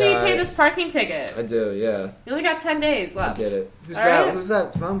 got Make sure you T.I. pay this parking ticket. I do, yeah. You only got 10 days I left. get it. Who's All that? right. Who's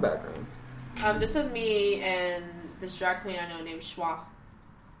that phone background? This is me and this drag queen I know named Schwa.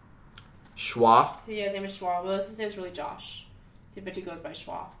 Schwa? Yeah, his name is Schwa. Well, his name's really Josh. But he goes by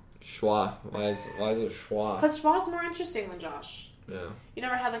Schwa. Schwa. Why is it Schwa? Because Schwa's more interesting than Josh. Yeah. You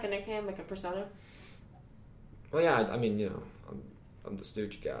never had like a nickname, like a persona? Well, yeah. I mean, you know, I'm the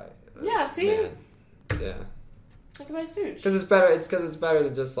stooge guy. Yeah, see? Man. Yeah. Like a nice dude. Because it's better. It's because it's better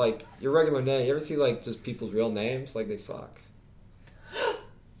than just like your regular name. You ever see like just people's real names? Like they suck.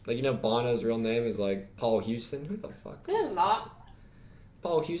 Like, you know, Bono's real name is like Paul Houston. Who the fuck? Yeah, not.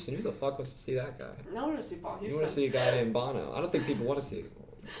 Paul Houston. Who the fuck wants to see that guy? I want to see Paul You Houston. want to see a guy named Bono? I don't think people want to see.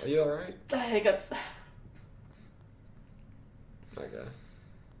 Are you all right? Hiccups. Okay.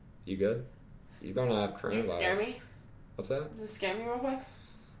 You good? You better not have coronavirus. You scare me? What's that? You scare me real quick?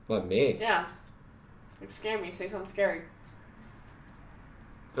 What, me? Yeah. Like, scare me. Say something scary.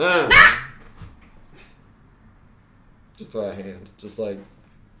 Just throw a hand. Just like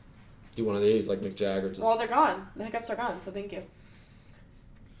do one of these, like Mick Jagger. Just Well, they're gone. The hiccups are gone, so thank you.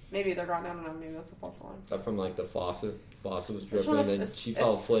 Maybe they're gone. I don't know. Maybe that's a false alarm. is that from like the faucet? The faucet was It's dripping, from and the- then it's- she fell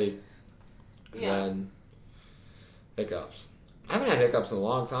it's- asleep. And Yeah. then hiccups. I haven't had hiccups in a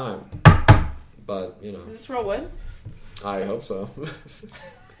long time, but you know, Is this real wood? I hope so. I Is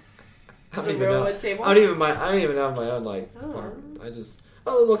don't it even real know. wood table? I don't even have my own like Oh. apartment. I just it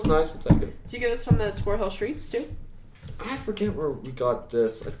looks nice. We'll take it. Did you get this from the Square Hill Streets, too? I forget where we got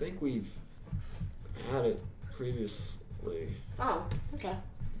this. I think we've had it previously. Oh, okay.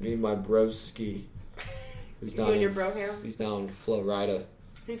 Me and my broski. Who's You and your bro here? He's down in Florida.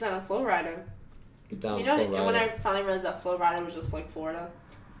 He's on a flow rider. He's down You in know, Florida. when I finally realized that flow rider was just like Florida,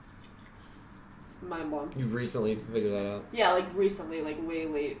 it's mind blown. You recently figured that out? Yeah, like recently, like way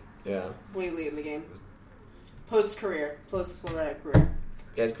late in the game. Post career, post flow rider career.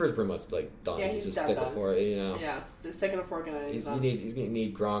 Yeah, his career's pretty much like done. Yeah, he's he's just done, sticking done. for it, you know. Yeah, it's taking a fork in it. He's gonna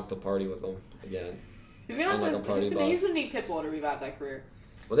need Gronk to party with him again. He's gonna on, like, have a to. party bus. He's gonna need Pitbull to revive that career.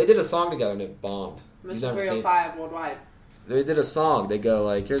 Well, they did a song together and it bombed. You've Mr. never seen- 305 worldwide. They did a song. They go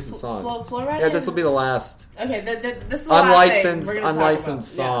like, "Here's the song." Flow rider. Yeah, this will be the last Okay, this is the last thing we're gonna talk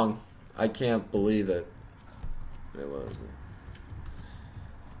unlicensed about. song. I can't believe it. It was.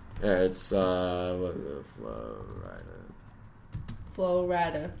 Yeah, it's what is it? Flow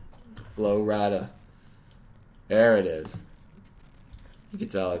rider. Flow Rida. There it is. You can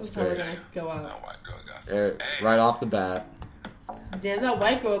tell it's That's how we're very gonna go out. That white girl got some there, ass. right off the bat. Damn, that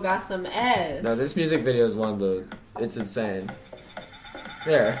white girl got some ass. No, this music video is one of the. It's insane.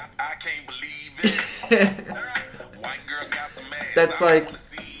 There. I can't believe it. White girl got some ass. That's I like- wanna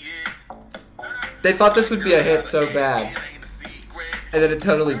see it. They thought this would be a hit so bad, It ain't a secret. and then it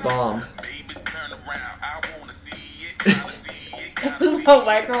totally bombed. Baby, turn around. I wanna see it. Kinda see it. Kinda see The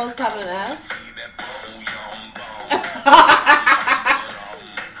white girl's having an ass. See that bubble yum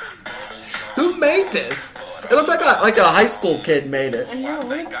bum. Who made this? It looked like a high school kid made it. I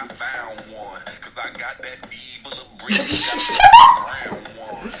think I found one. 'Cause I got that fever of breeze. Got that brown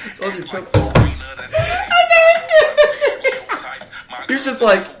one. Told you, It's like football. Serena, that's it. He was just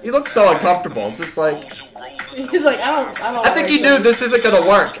like, he looked so uncomfortable, just like, He's like, I don't. I think he knew this isn't gonna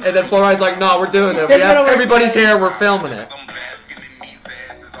work, and then Floride's like, "No, we're doing it. It's gonna work. Everybody's here. We're filming it."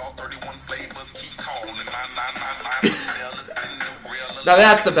 No,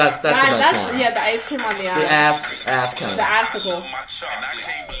 that's the best. That's the best one. Yeah, the ice cream on the The ass. ass cone. The assicle.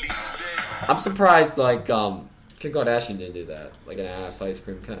 I'm surprised, like, Kim Kardashian didn't do that, like an ass ice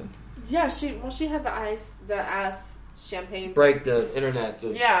cream cone. Yeah, she had the ass champagne. Break the internet.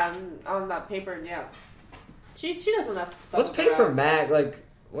 Just... Yeah, on that paper. Yeah, she does enough stuff. What's paper mag? Like,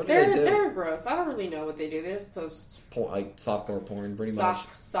 what do they do? They're gross. I don't really know what they do. They just post Like softcore porn, pretty much.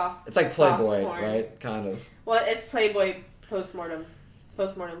 Soft. It's like Playboy, porn. right? Kind of. Well, it's Playboy postmortem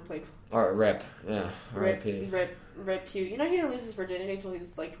Playboy. Or rip, yeah. Rip R.I.P. Hugh. You know he didn't lose his virginity until he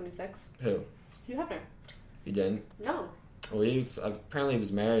was like 26. Who? Hugh Hefner. He didn't. No. Well, apparently he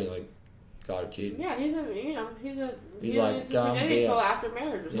was married. Like, got it cheated. Yeah, he's like, he's he like, loses his virginity until after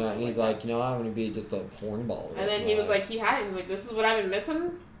marriage or something. Yeah, and he's like, I'm gonna be just a porn ball. And then he was like, he's like, this is what I've been missing.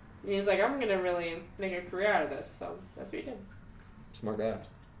 And he's like, I'm gonna really make a career out of this. So that's what he did. Smart guy.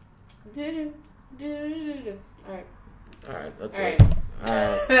 All right. All right, that's All it. right. All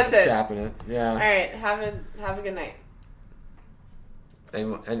right, That's it. Capping it. Yeah. All right. Have a good night.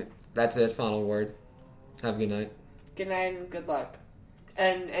 And that's it. Final word. Have a good night. Good night and good luck.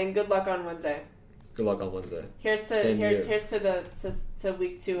 And good luck on Wednesday. Good luck on Wednesday. Here's to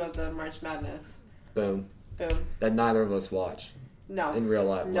week 2 of the March Madness. Boom. Boom. That neither of us watch. No. In real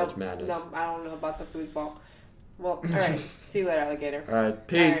life, Nope. March Madness. No, I don't know about the foosball. Well, all right. See you later, alligator. All right,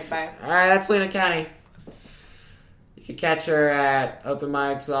 peace. All right, bye. All right, that's Lena County. You can catch her at open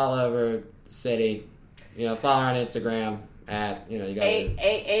mics all over the city. Follow her on Instagram at you got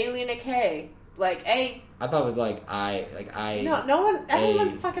Lena K. Like A. I thought it was like I. No one. Everyone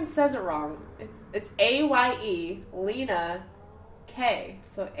fucking says it wrong. It's AYE Lena K.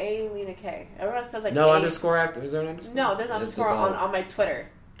 So Lena K. Everyone says like no A. underscore after. Is there an underscore? No, there's an underscore on my Twitter.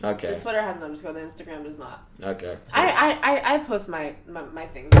 Okay. The Twitter has an underscore. The Instagram does not. Okay. I post my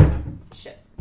things. Shit.